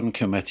Irvine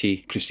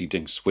Committee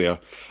proceedings, where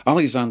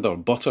Alexander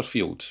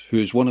Butterfield, who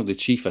is one of the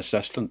chief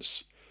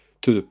assistants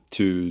to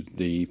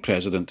the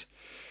president,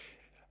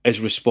 is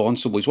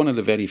responsible. He's one of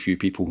the very few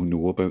people who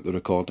know about the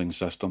recording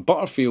system.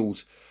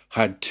 Butterfield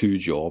had two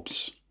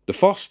jobs. The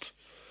first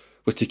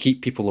was to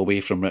keep people away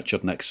from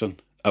Richard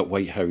Nixon at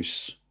White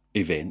House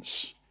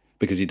events,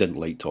 because he didn't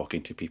like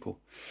talking to people.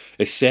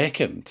 The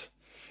second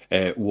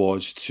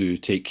was to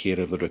take care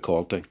of the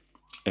recording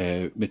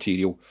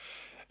material.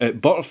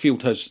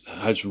 Butterfield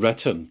has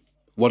written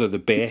one of the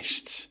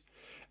best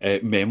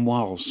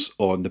memoirs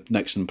on the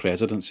Nixon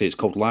presidency. It's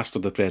called Last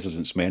of the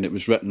President's Men. It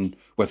was written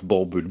with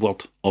Bob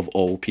Woodward, of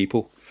all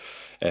people,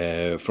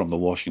 from the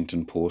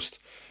Washington Post.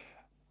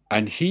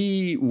 And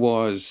he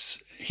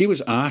was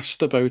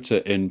asked about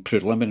it in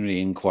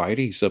preliminary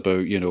inquiries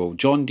about,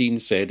 John Dean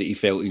said that he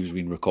felt he was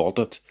being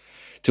recorded,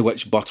 to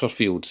which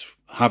Butterfield,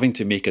 having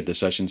to make a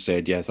decision,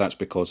 said, yes, that's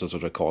because there's a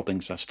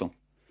recording system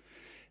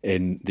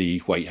in the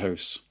White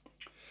House.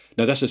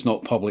 Now, this is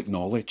not public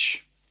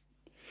knowledge.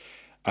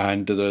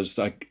 And there's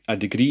a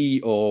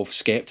degree of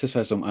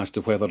scepticism as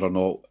to whether or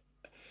not,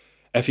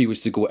 if he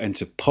was to go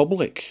into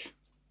public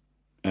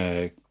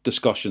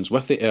discussions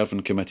with the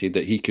Irvine Committee,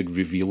 that he could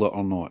reveal it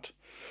or not.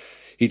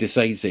 He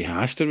decides he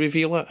has to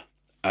reveal it,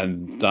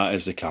 and that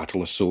is the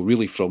catalyst. So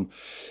really from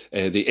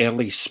the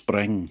early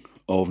spring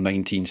of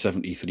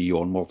 1973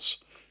 onwards,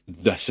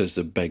 this is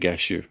the big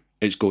issue.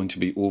 It's going to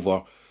be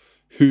over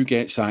who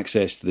gets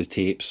access to the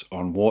tapes,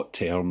 on what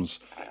terms,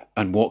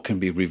 and what can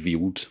be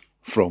revealed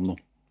from them.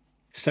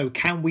 So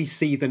can we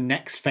see the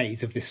next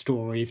phase of this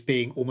story as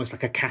being almost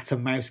like a cat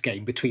and mouse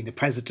game between the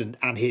president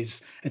and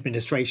his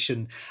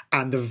administration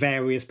and the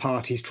various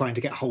parties trying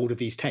to get hold of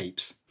these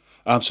tapes?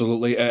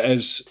 Absolutely. It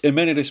is, in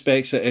many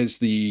respects, it is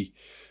the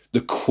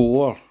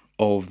core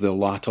of the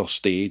latter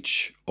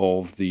stage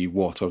of the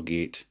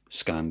Watergate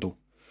scandal.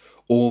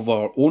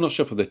 Over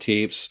ownership of the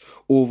tapes,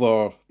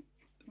 over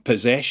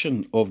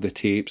possession of the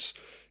tapes,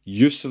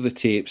 use of the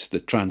tapes, the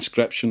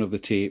transcription of the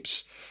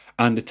tapes,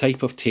 and the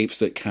type of tapes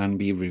that can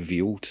be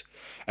revealed.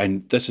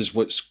 And this is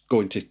what's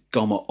going to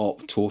gum it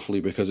up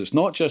totally, because it's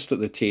not just that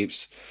the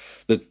tapes,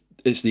 that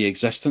it's the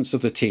existence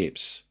of the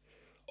tapes.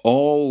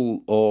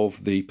 All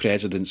of the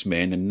president's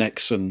men, and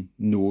Nixon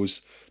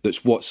knows that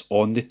what's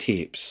on the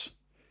tapes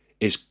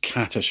is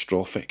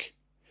catastrophic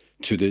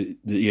to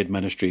the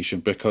administration,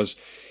 because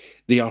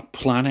they are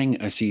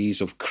planning a series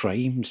of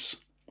crimes.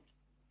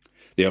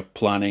 They are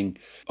planning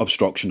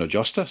obstruction of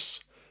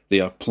justice. They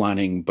are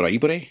planning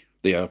bribery.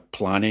 They are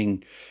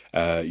planning,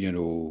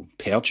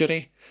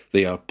 perjury.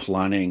 They are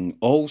planning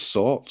all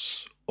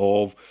sorts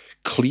of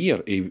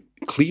clear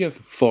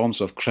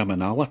forms of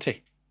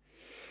criminality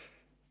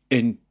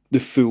in the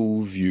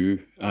full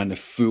view and the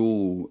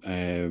full,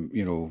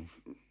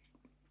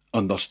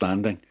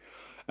 understanding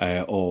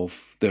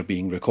of their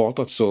being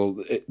recorded.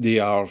 So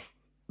there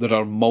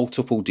are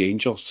multiple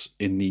dangers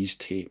in these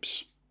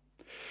tapes.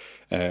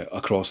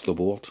 Across the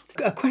board.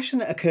 A question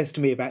that occurs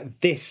to me about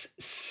this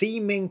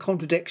seeming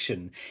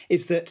contradiction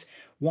is that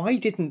why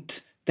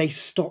didn't they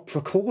stop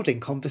recording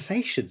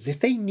conversations if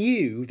they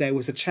knew there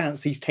was a chance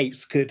these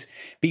tapes could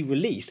be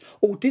released?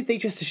 Or did they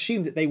just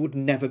assume that they would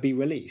never be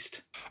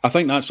released? I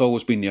think that's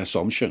always been the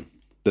assumption,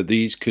 that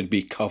these could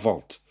be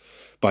covered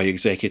by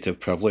executive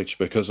privilege,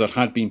 because there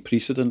had been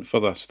precedent for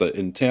this, that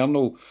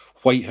internal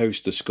White House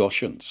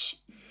discussions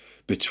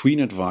between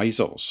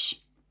advisors,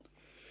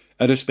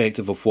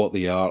 irrespective of what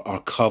they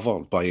are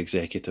covered by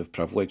executive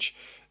privilege.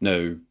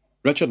 Now,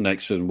 Richard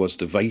Nixon was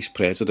the vice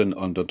president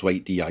under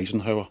Dwight D.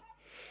 Eisenhower,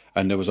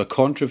 and there was a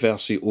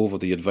controversy over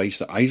the advice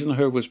that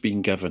Eisenhower was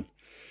being given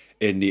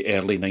in the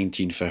early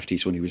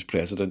 1950s when he was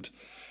president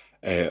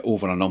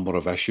over a number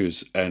of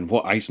issues. And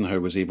what Eisenhower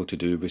was able to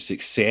do was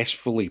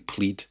successfully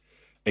plead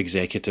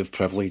executive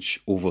privilege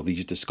over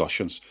these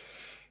discussions.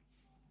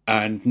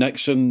 And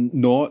Nixon,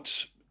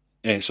 not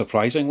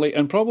surprisingly,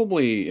 and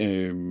probably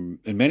in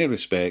many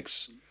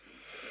respects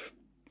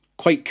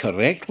quite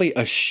correctly,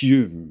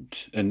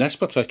 assumed in this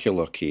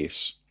particular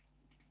case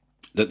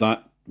that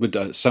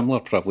a similar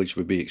privilege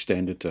would be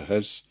extended to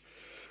his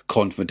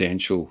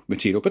confidential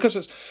material,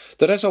 because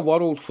there is a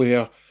world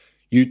where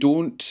you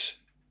don't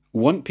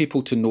want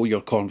people to know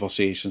your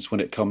conversations when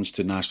it comes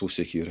to national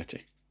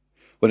security,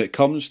 when it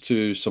comes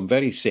to some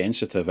very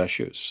sensitive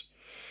issues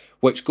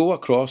which go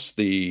across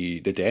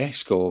the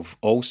desk of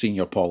all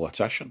senior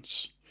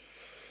politicians,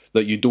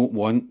 that you don't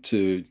want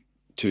to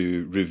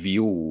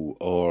reveal,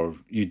 or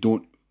you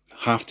don't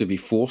have to be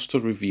forced to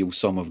reveal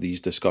some of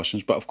these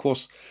discussions. But of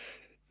course,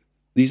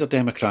 these are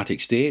democratic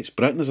states.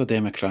 Britain is a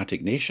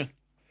democratic nation.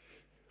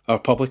 Our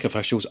public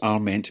officials are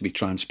meant to be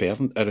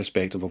transparent,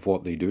 irrespective of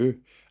what they do.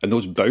 And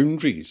those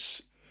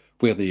boundaries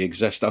where they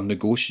exist are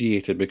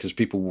negotiated, because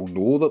people will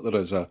know that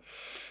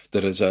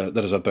there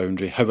is a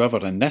boundary.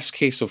 However, in this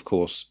case, of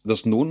course,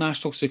 there's no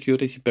national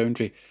security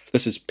boundary.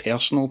 This is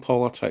personal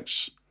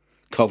politics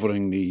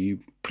covering the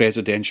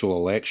presidential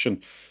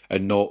election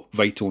and not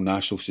vital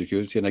national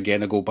security. And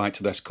again, I go back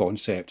to this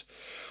concept.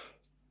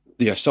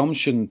 The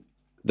assumption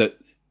that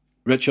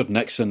Richard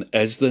Nixon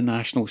is the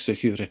national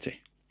security,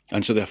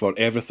 and so therefore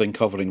everything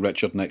covering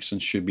Richard Nixon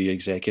should be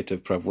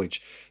executive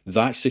privilege.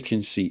 That's the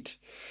conceit.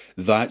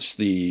 That's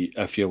the,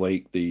 if you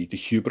like, the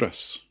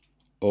hubris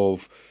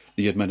of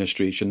the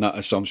administration, that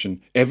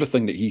assumption.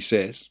 Everything that he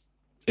says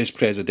is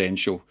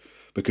presidential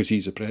because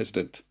he's the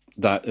president.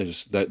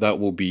 That's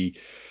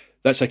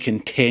a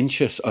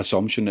contentious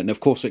assumption, and of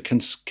course it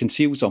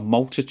conceals a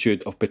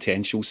multitude of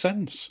potential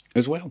sins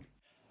as well.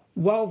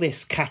 While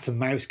this cat and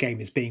mouse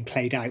game is being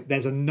played out,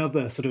 there's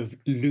another sort of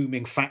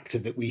looming factor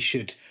that we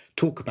should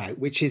talk about,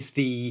 which is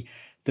the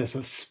sort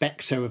of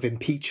spectre of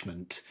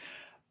impeachment.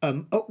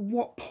 At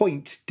what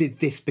point did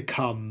this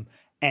become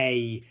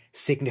a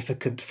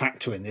significant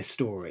factor in this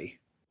story?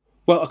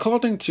 Well,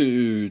 according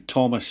to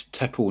Thomas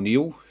Tip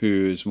O'Neill,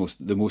 who is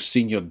the most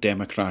senior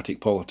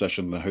Democratic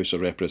politician in the House of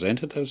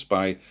Representatives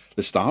by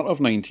the start of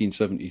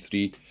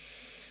 1973,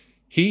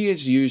 he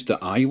has used the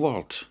I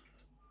word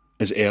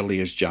as early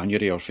as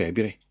January or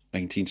February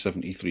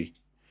 1973,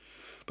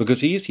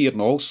 because he's hearing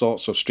all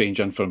sorts of strange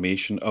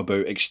information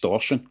about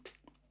extortion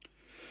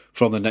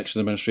from the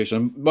Nixon administration.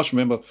 And must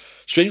remember,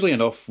 strangely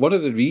enough, one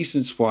of the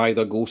reasons why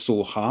they go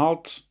so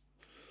hard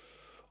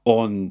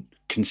on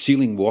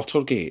concealing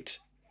Watergate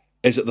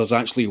is that there's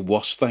actually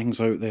worse things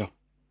out there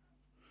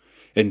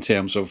in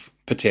terms of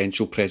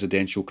potential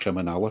presidential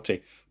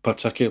criminality,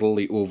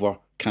 particularly over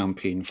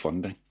campaign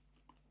funding.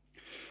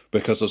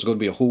 Because there's going to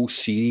be a whole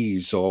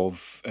series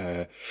of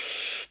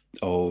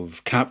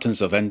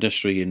captains of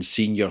industry and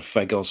senior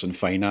figures in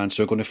finance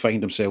who are going to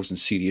find themselves in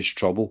serious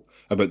trouble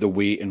about the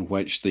way in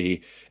which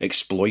they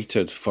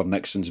exploited, for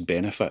Nixon's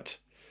benefit,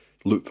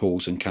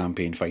 loopholes in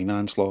campaign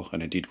finance law,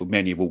 and indeed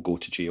many will go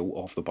to jail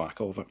off the back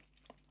of it.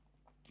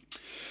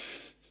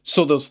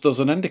 So there's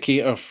an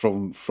indicator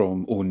from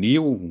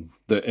O'Neill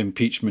that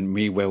impeachment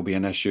may well be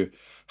an issue.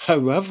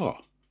 However,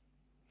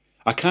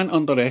 I can't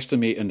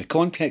underestimate, in the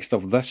context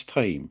of this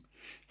time,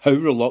 how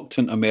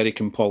reluctant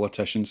American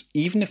politicians,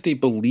 even if they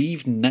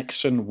believed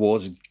Nixon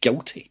was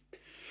guilty,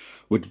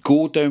 would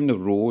go down the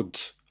road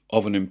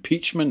of an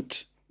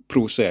impeachment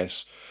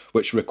process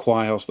which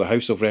requires the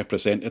House of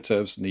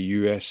Representatives and the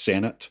US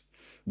Senate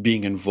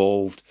being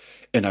involved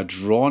in a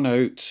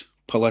drawn-out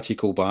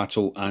political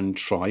battle and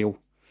trial.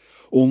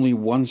 Only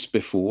once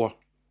before,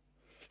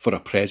 for a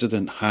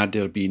president, had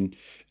there been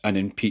an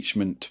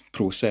impeachment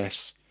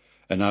process,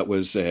 and that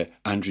was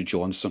Andrew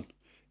Johnson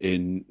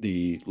in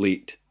the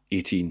late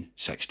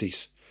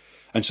 1860s.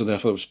 And so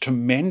therefore there was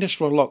tremendous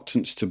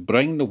reluctance to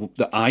bring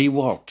the I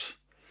word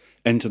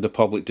into the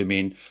public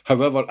domain.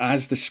 However,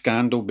 as the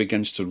scandal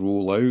begins to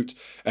roll out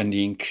and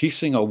the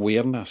increasing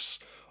awareness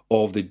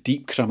of the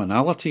deep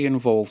criminality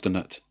involved in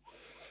it,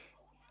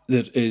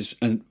 there is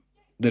an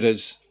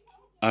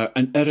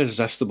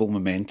irresistible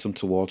momentum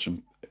towards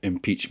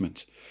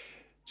impeachment.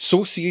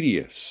 So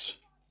serious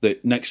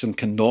that Nixon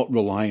cannot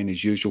rely on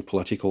his usual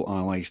political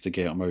allies to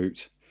get him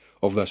out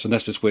of this. And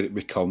this is where it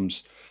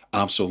becomes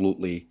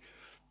absolutely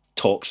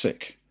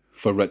toxic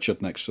for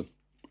Richard Nixon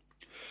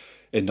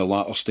in the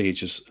latter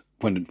stages,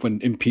 when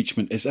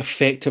impeachment is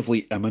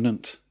effectively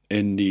imminent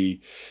in the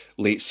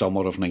late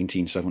summer of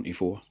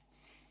 1974.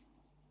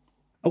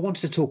 I wanted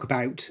to talk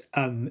about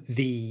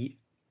the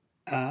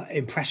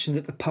impression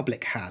that the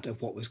public had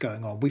of what was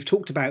going on. We've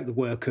talked about the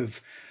work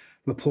of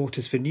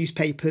reporters for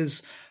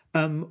newspapers.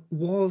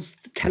 Was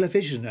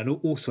television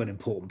also an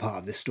important part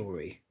of this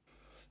story?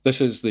 This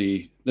is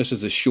the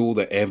show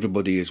that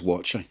everybody is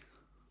watching.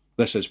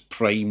 This is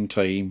prime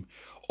time.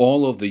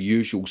 All of the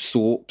usual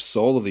soaps,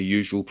 all of the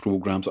usual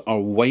programmes are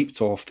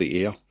wiped off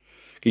the air.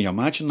 Can you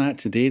imagine that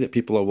today, that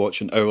people are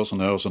watching hours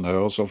and hours and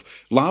hours of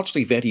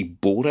largely very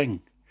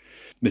boring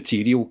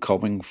material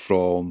coming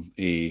from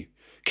a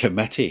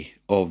committee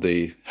of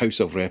the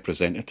House of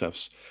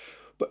Representatives?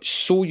 But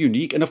so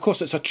unique. And of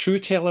course, it's a true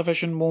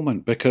television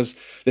moment because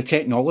the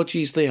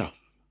technology's there.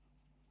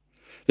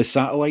 The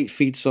satellite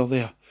feeds are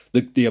there.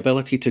 The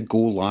ability to go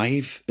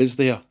live is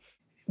there.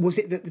 Was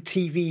it that the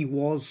TV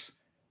was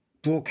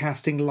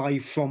broadcasting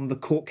live from the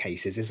court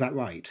cases? Is that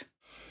right?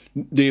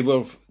 They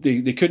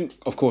couldn't,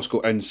 of course,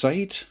 go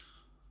inside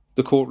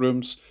the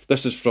courtrooms.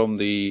 This is from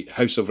the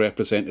House of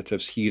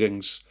Representatives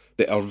hearings,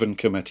 the Irvin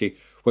Committee,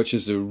 which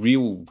is the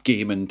real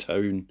game in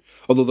town.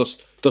 Although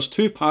there's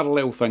two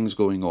parallel things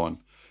going on.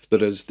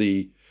 There is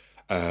the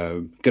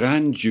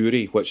grand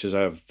jury, which is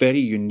a very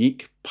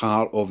unique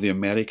part of the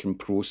American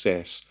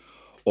process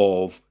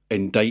of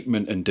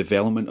indictment and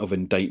development of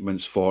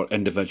indictments for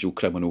individual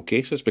criminal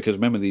cases, because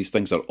remember, these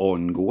things are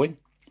ongoing.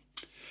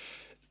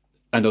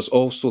 And there's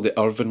also the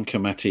Irvin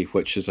Committee,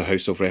 which is the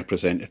House of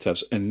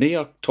Representatives, and they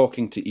are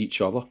talking to each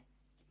other.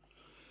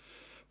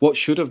 What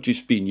should have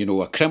just been,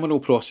 a criminal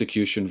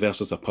prosecution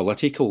versus a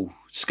political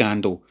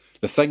scandal,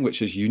 the thing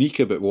which is unique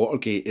about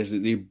Watergate is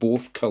that they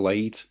both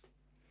collide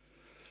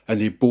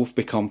and they both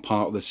become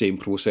part of the same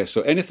process.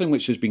 So anything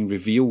which has been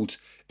revealed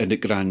in the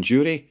grand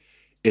jury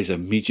is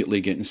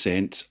immediately getting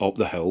sent up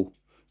the hill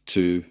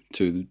to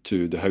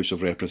the House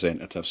of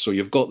Representatives. So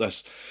you've got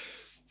this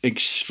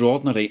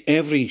extraordinary,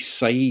 every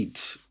side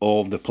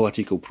of the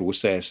political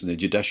process and the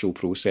judicial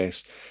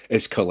process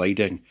is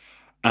colliding,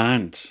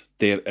 and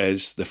there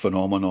is the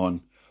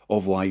phenomenon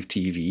of live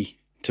TV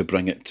to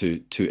bring it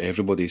to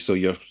everybody. So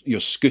you're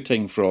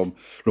scooting from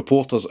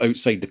reporters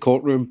outside the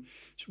courtroom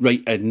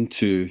right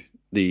into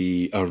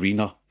the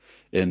arena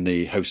in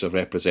the House of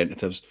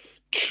Representatives.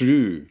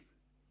 True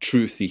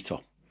theatre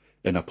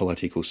in a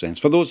political sense,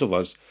 for those of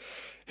us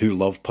who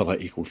love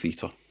political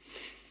theatre.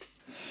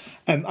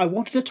 I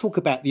wanted to talk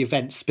about the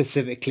event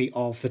specifically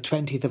of the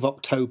 20th of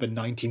October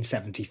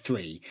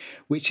 1973,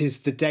 which is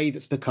the day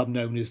that's become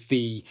known as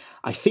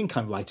I think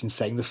I'm right in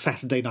saying, the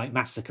Saturday Night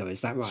Massacre.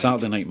 Is that right?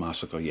 Saturday Night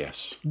Massacre,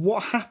 yes.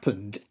 What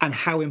happened and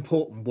how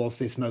important was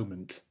this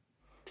moment?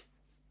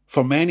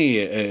 For many,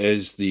 it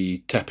is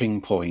the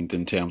tipping point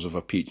in terms of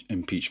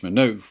impeachment.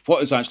 Now,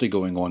 what is actually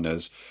going on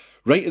is,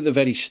 right at the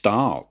very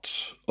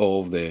start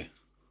of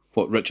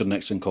what Richard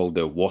Nixon called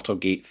the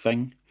Watergate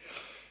thing,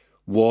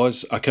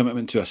 was a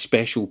commitment to a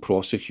special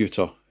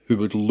prosecutor who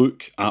would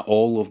look at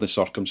all of the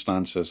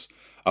circumstances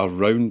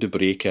around the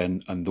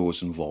break-in and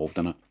those involved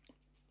in it.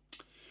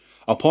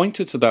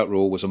 Appointed to that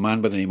role was a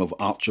man by the name of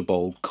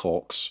Archibald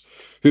Cox,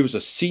 who was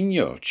a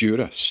senior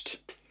jurist,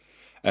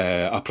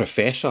 a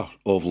professor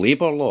of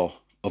labour law,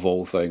 of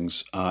all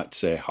things,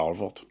 at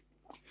Harvard.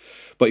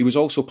 But he was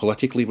also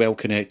politically well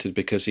connected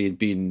because he had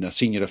been a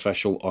senior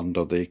official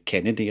under the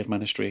Kennedy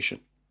administration.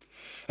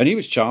 And he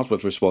was charged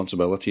with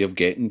responsibility of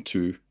getting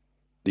to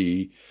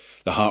the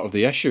heart of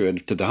the issue,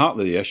 and to the heart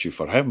of the issue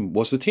for him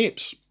was the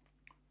tapes.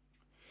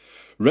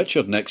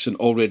 Richard Nixon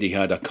already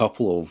had a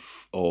couple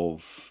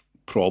of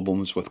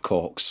problems with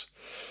Cox.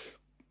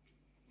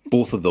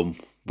 Both of them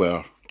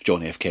were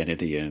John F.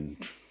 Kennedy and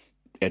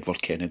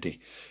Edward Kennedy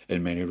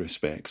in many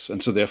respects,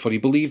 and so therefore he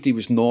believed he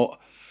was not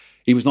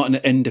an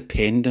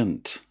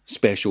independent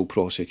special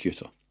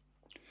prosecutor.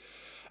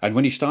 And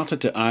when he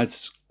started to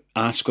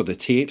ask for the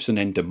tapes and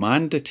then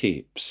demand the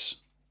tapes,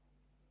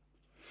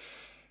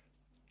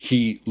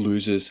 he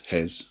loses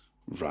his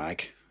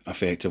rag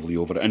effectively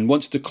over it and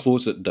wants to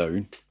close it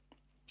down.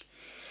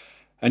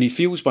 And he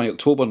feels by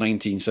October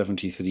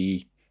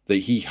 1973 that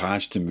he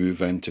has to move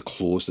in to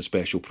close the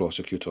Special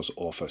Prosecutor's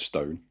office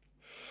down.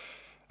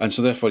 And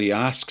so therefore he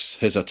asks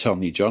his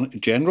Attorney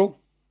General,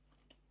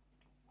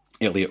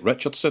 Elliot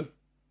Richardson,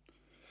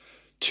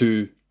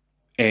 to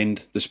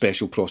end the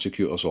Special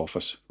Prosecutor's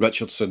office.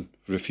 Richardson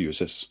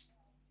refuses.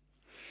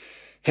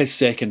 His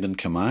second in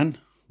command,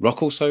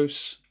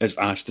 Ruckelshaus, is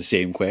asked the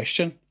same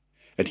question,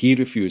 and he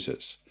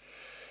refuses.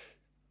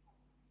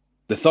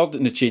 The third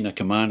in the chain of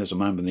command is a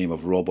man by the name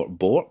of Robert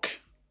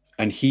Bork,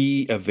 and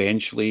he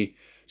eventually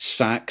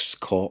sacks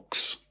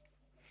Cox.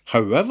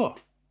 However,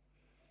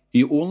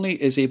 he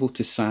only is able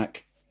to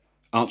sack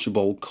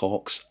Archibald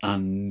Cox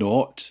and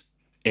not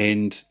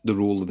end the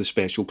role of the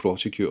special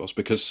prosecutors,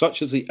 because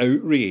such is the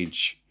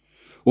outrage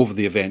over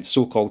the event,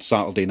 so-called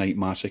Saturday Night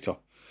Massacre,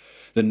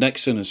 that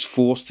Nixon is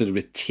forced to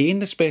retain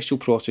the special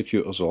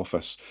prosecutor's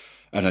office,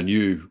 and a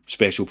new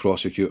special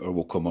prosecutor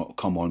will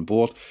come on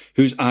board,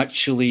 who's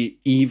actually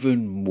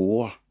even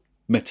more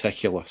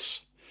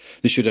meticulous.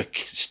 They should have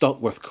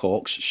stuck with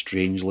Cox,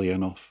 strangely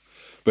enough,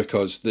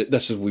 because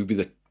would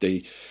be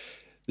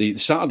the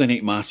Saturday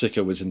Night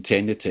Massacre was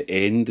intended to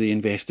end the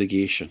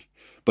investigation,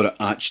 but it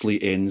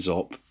actually ends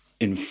up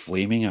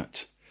inflaming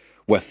it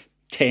with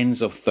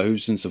tens of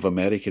thousands of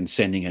Americans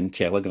sending in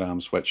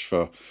telegrams, which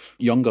for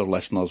younger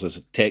listeners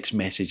is text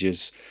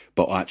messages,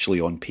 but actually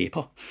on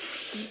paper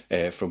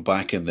from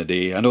back in the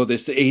day. I know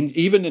this,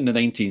 even in the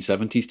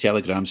 1970s,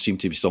 telegrams seem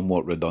to be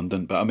somewhat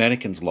redundant, but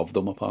Americans love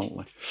them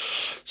apparently.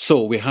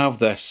 So we have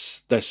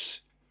this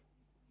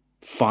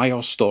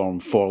firestorm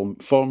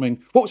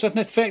forming what was an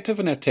effective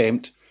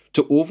attempt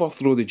to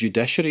overthrow the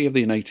judiciary of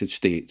the United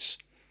States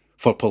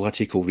for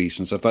political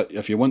reasons.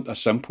 If you want a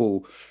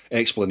simple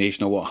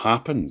explanation of what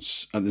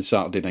happens at the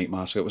Saturday Night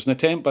Massacre, it was an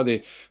attempt by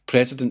the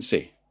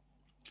presidency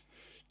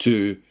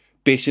to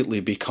basically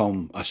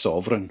become a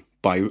sovereign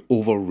by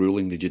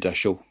overruling the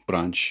judicial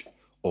branch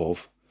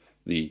of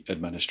the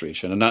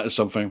administration. And that is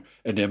something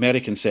in the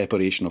American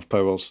separation of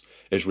powers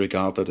is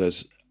regarded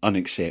as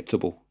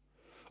unacceptable,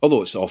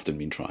 although it's often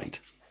been tried.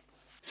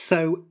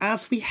 So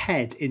as we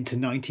head into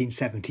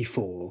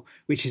 1974,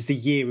 which is the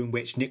year in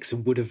which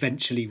Nixon would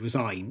eventually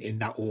resign in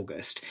that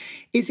August,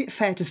 is it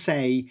fair to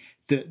say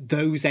that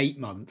those 8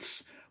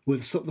 months were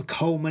sort of the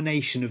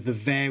culmination of the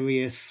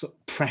various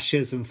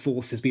pressures and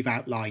forces we've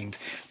outlined?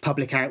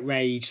 Public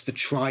outrage, the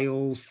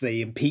trials,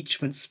 the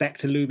impeachment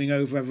spectre looming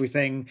over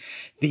everything,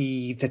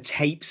 the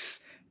tapes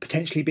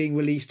potentially being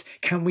released.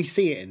 Can we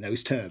see it in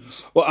those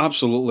terms? Well,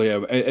 absolutely.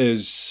 It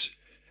is.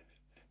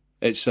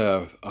 It's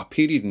a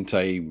period in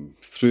time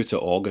through to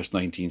August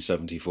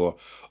 1974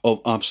 of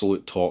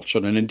absolute torture.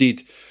 And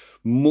indeed,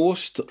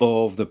 most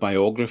of the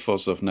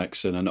biographers of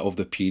Nixon and of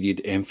the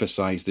period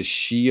emphasise the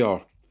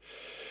sheer,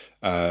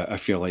 I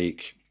feel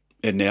like,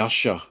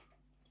 inertia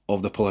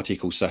of the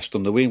political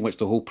system, the way in which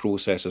the whole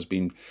process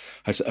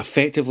has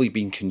effectively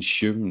been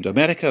consumed.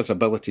 America's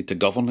ability to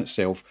govern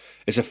itself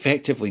is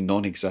effectively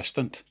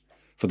non-existent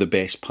for the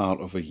best part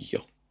of a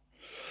year.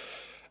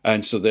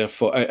 And so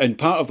therefore, and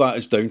part of that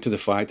is down to the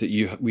fact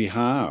that we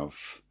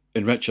have,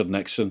 in Richard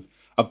Nixon,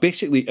 a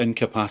basically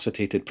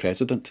incapacitated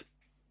president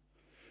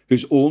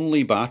whose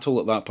only battle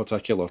at that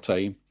particular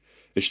time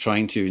is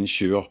trying to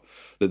ensure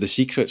that the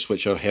secrets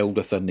which are held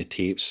within the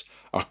tapes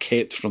are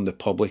kept from the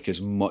public as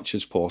much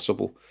as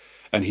possible.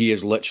 And he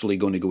is literally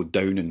going to go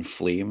down in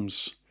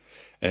flames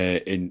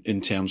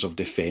in terms of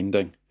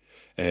defending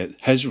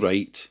his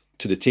right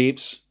to the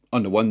tapes,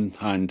 on the one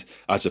hand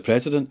as the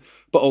president,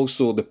 but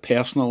also the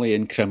personally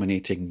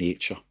incriminating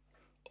nature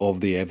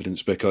of the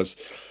evidence, because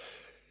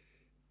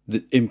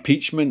the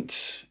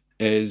impeachment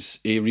is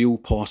a real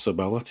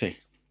possibility.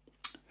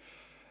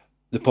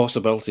 The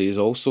possibility is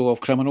also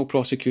of criminal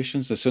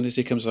prosecutions as soon as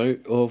he comes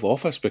out of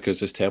office, because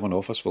his term in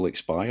office will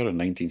expire in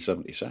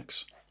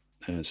 1976,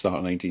 start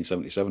of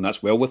 1977.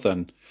 That's well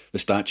within the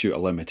statute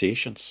of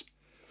limitations.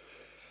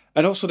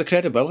 And also the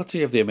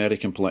credibility of the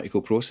American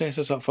political process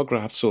is up for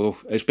grabs. So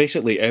it's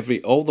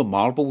basically all the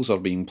marbles are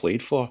being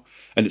played for,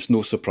 and it's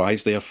no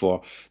surprise,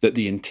 therefore, that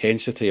the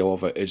intensity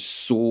of it is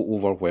so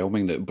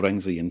overwhelming that it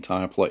brings the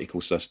entire political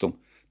system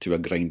to a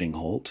grinding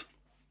halt.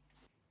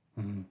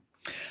 Mm.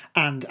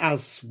 And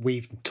as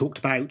we've talked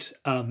about,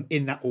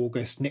 in that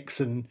August,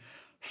 Nixon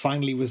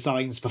finally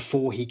resigns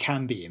before he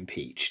can be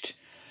impeached.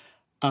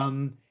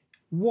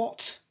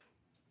 What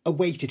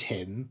awaited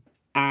him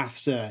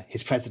after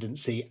his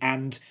presidency,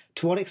 and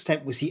to what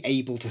extent was he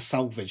able to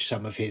salvage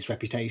some of his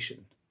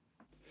reputation?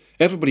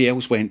 Everybody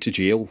else went to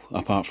jail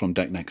apart from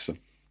Dick Nixon.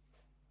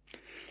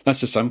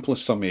 That's the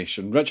simplest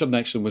summation. Richard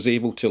Nixon was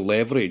able to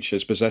leverage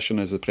his position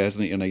as the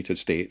President of the United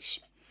States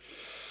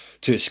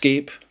to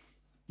escape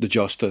the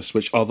justice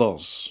which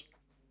others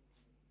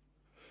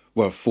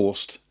were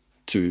forced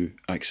to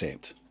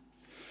accept.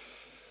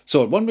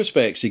 So in one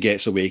respect, he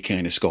gets away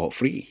kind of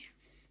scot-free.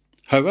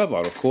 However,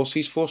 of course,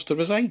 he's forced to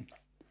resign.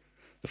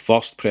 The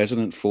first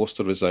president forced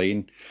to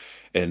resign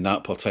in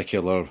that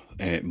particular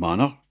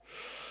manner.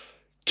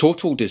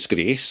 Total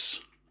disgrace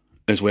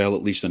as well,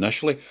 at least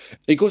initially.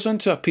 He goes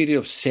into a period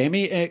of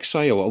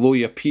semi-exile, although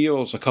he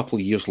appears a couple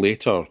of years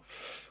later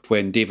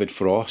when David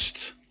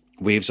Frost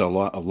waves a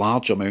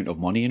large amount of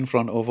money in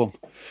front of him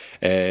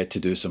to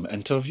do some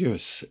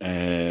interviews.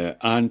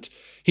 And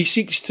he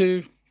seeks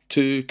to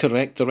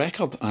correct the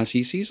record as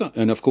he sees it.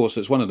 And of course,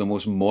 it's one of the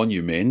most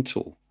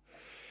monumental,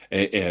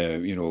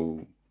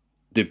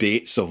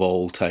 debates of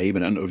all time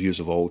and interviews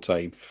of all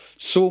time.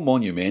 So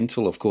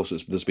monumental, of course,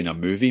 there's been a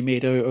movie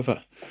made out of it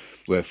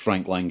with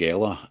Frank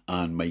Langella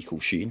and Michael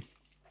Sheen.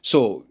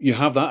 So you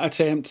have that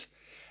attempt.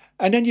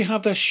 And then you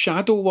have this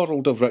shadow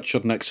world of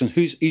Richard Nixon,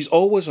 he's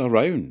always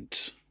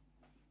around.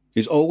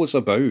 He's always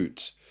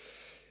about.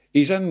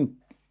 He's in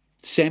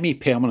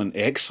semi-permanent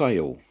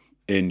exile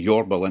in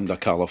Yorba Linda,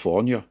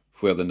 California,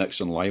 where the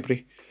Nixon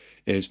Library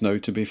is now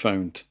to be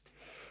found.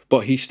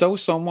 But he's still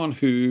someone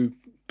who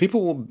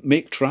people will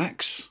make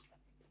tracks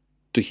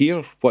to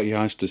hear what he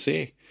has to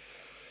say.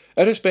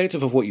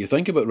 Irrespective of what you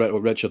think about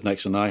Richard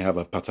Nixon, I have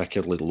a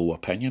particularly low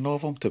opinion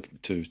of him,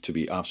 to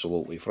be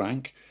absolutely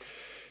frank.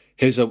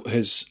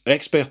 His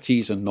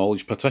expertise and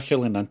knowledge,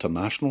 particularly in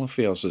international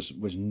affairs,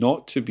 was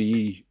not to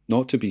be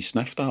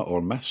sniffed at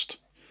or missed.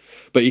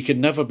 But he could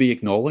never be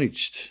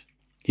acknowledged.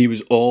 He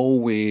was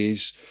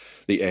always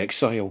the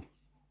exile,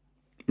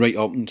 right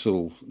up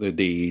until the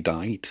day he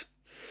died.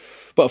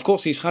 But of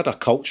course, he's had a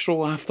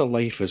cultural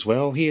afterlife as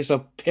well. He is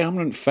a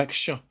permanent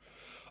fixture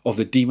of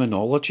the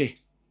demonology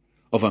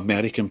of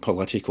American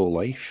political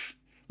life.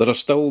 There are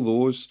still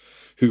those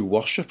who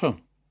worship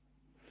him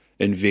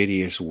in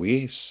various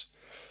ways.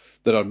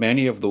 There are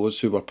many of those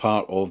who were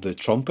part of the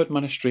Trump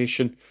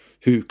administration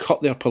who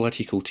cut their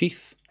political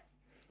teeth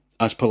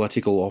as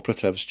political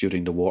operatives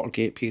during the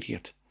Watergate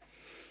period.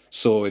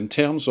 So in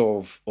terms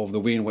of the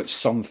way in which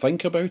some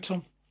think about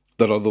him,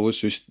 there are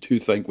those who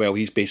think, well,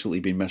 he's basically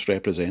been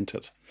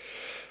misrepresented.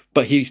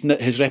 But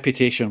his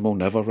reputation will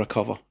never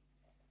recover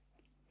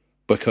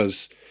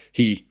because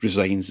he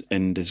resigns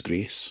in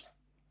disgrace.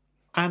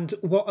 And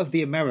what of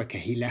the America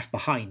he left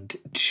behind?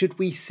 Should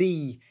we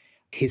see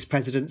his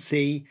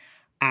presidency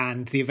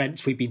and the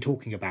events we've been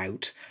talking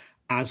about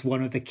as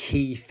one of the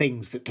key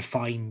things that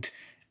defined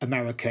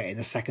America in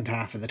the second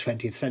half of the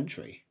 20th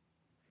century?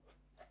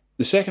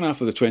 The second half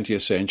of the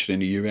 20th century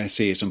in the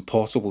USA is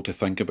impossible to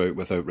think about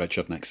without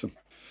Richard Nixon.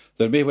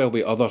 There may well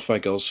be other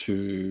figures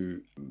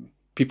who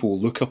people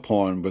look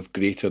upon with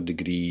greater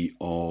degree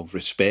of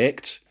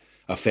respect,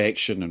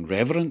 affection and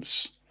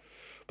reverence,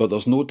 but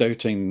there's no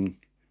doubting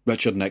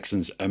Richard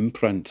Nixon's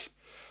imprint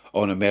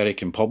on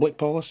American public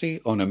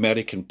policy, on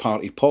American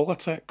party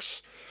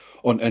politics,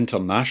 on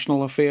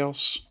international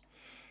affairs,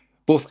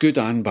 both good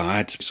and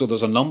bad. So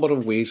there's a number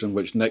of ways in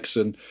which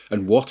Nixon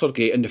and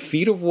Watergate and the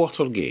fear of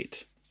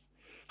Watergate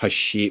has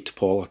shaped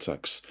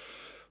politics,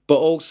 but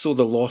also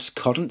the lost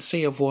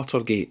currency of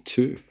Watergate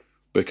too,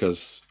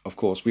 because, of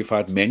course, we've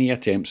had many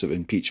attempts at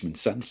impeachment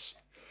since.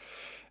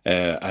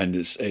 And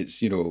it's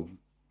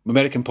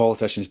American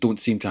politicians don't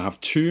seem to have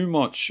too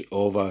much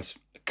of a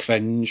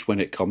cringe when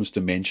it comes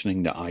to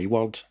mentioning the I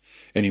word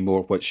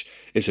anymore, which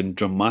is in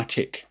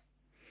dramatic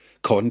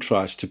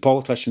contrast to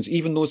politicians,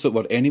 even those that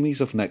were enemies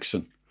of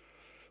Nixon,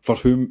 for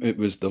whom it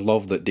was the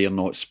love that dare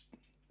not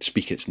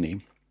speak its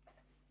name.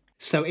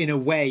 So in a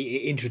way,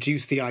 it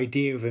introduced the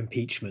idea of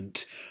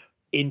impeachment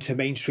into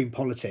mainstream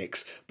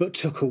politics, but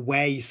took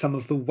away some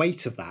of the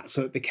weight of that,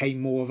 so it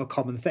became more of a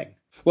common thing.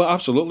 Well,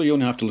 absolutely. You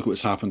only have to look at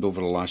what's happened over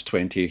the last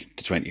 20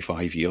 to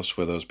 25 years,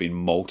 where there's been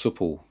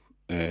multiple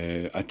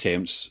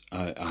attempts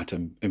at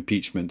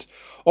impeachment,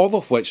 all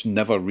of which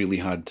never really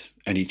had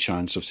any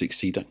chance of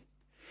succeeding.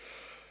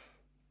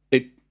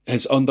 It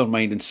has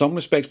undermined in some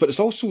respects, but it's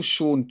also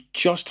shown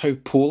just how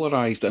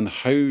polarised and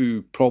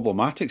how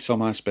problematic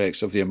some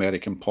aspects of the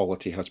American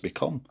polity has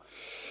become.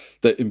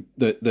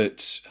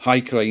 That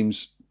high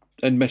crimes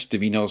and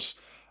misdemeanours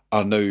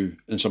are now,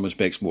 in some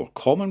respects, more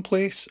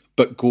commonplace,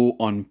 but go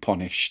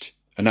unpunished.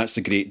 And that's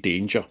the great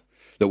danger,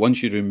 that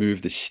once you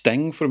remove the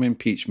sting from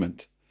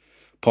impeachment,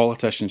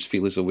 politicians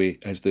feel as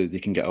though they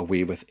can get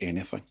away with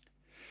anything.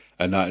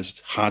 And that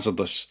is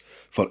hazardous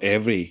for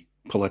every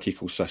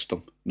political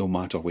system, no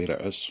matter where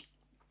it is.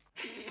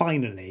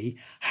 Finally,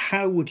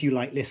 how would you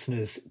like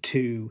listeners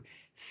to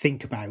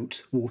think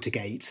about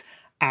Watergate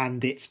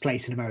and its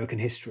place in American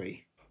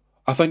history?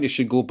 I think they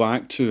should go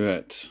back to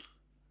it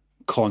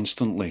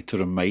constantly to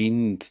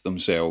remind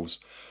themselves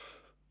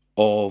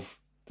of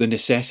the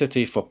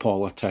necessity for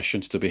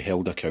politicians to be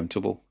held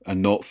accountable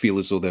and not feel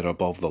as though they're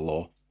above the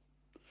law.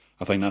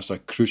 I think that's a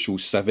crucial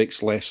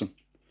civics lesson.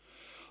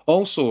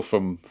 Also,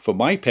 from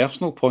my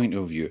personal point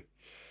of view,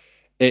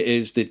 it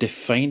is the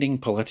defining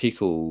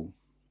political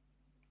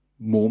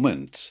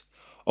moment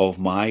of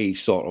my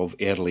sort of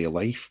early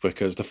life,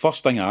 because the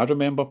first thing I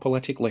remember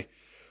politically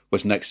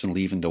was Nixon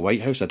leaving the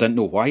White House. I didn't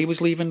know why he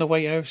was leaving the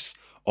White House.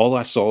 All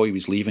I saw, he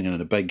was leaving in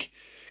a big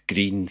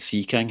green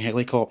Sea King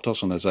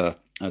helicopters, and as an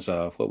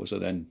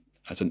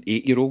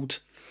 8-year-old,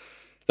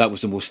 that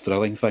was the most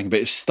thrilling thing. But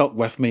it's stuck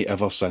with me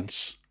ever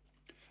since.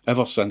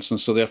 And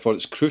so therefore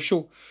it's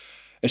crucial.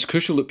 It's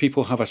crucial that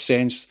people have a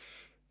sense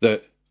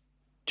that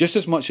just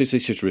as much as they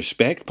should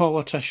respect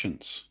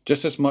politicians,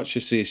 just as much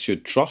as they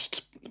should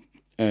trust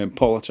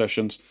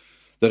politicians,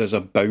 there is a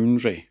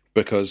boundary.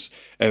 Because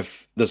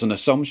if there's an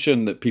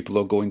assumption that people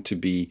are going to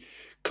be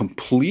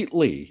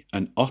completely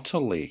and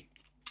utterly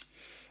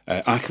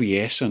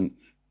acquiescent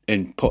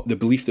in the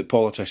belief that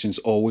politicians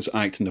always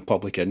act in the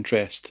public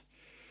interest,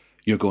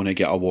 you're going to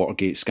get a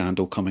Watergate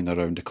scandal coming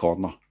around the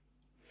corner,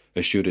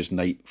 as sure as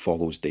night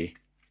follows day.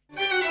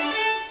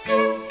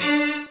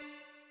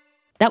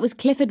 That was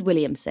Clifford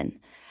Williamson,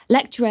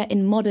 lecturer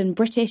in modern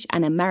British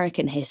and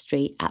American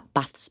history at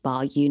Bath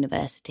Spa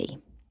University.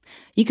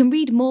 You can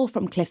read more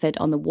from Clifford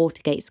on the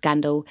Watergate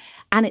scandal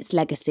and its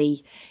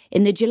legacy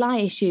in the July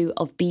issue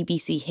of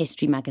BBC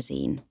History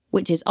magazine,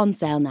 which is on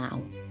sale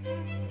now.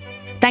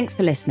 Thanks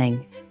for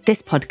listening.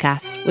 This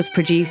podcast was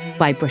produced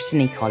by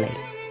Brittany Colley.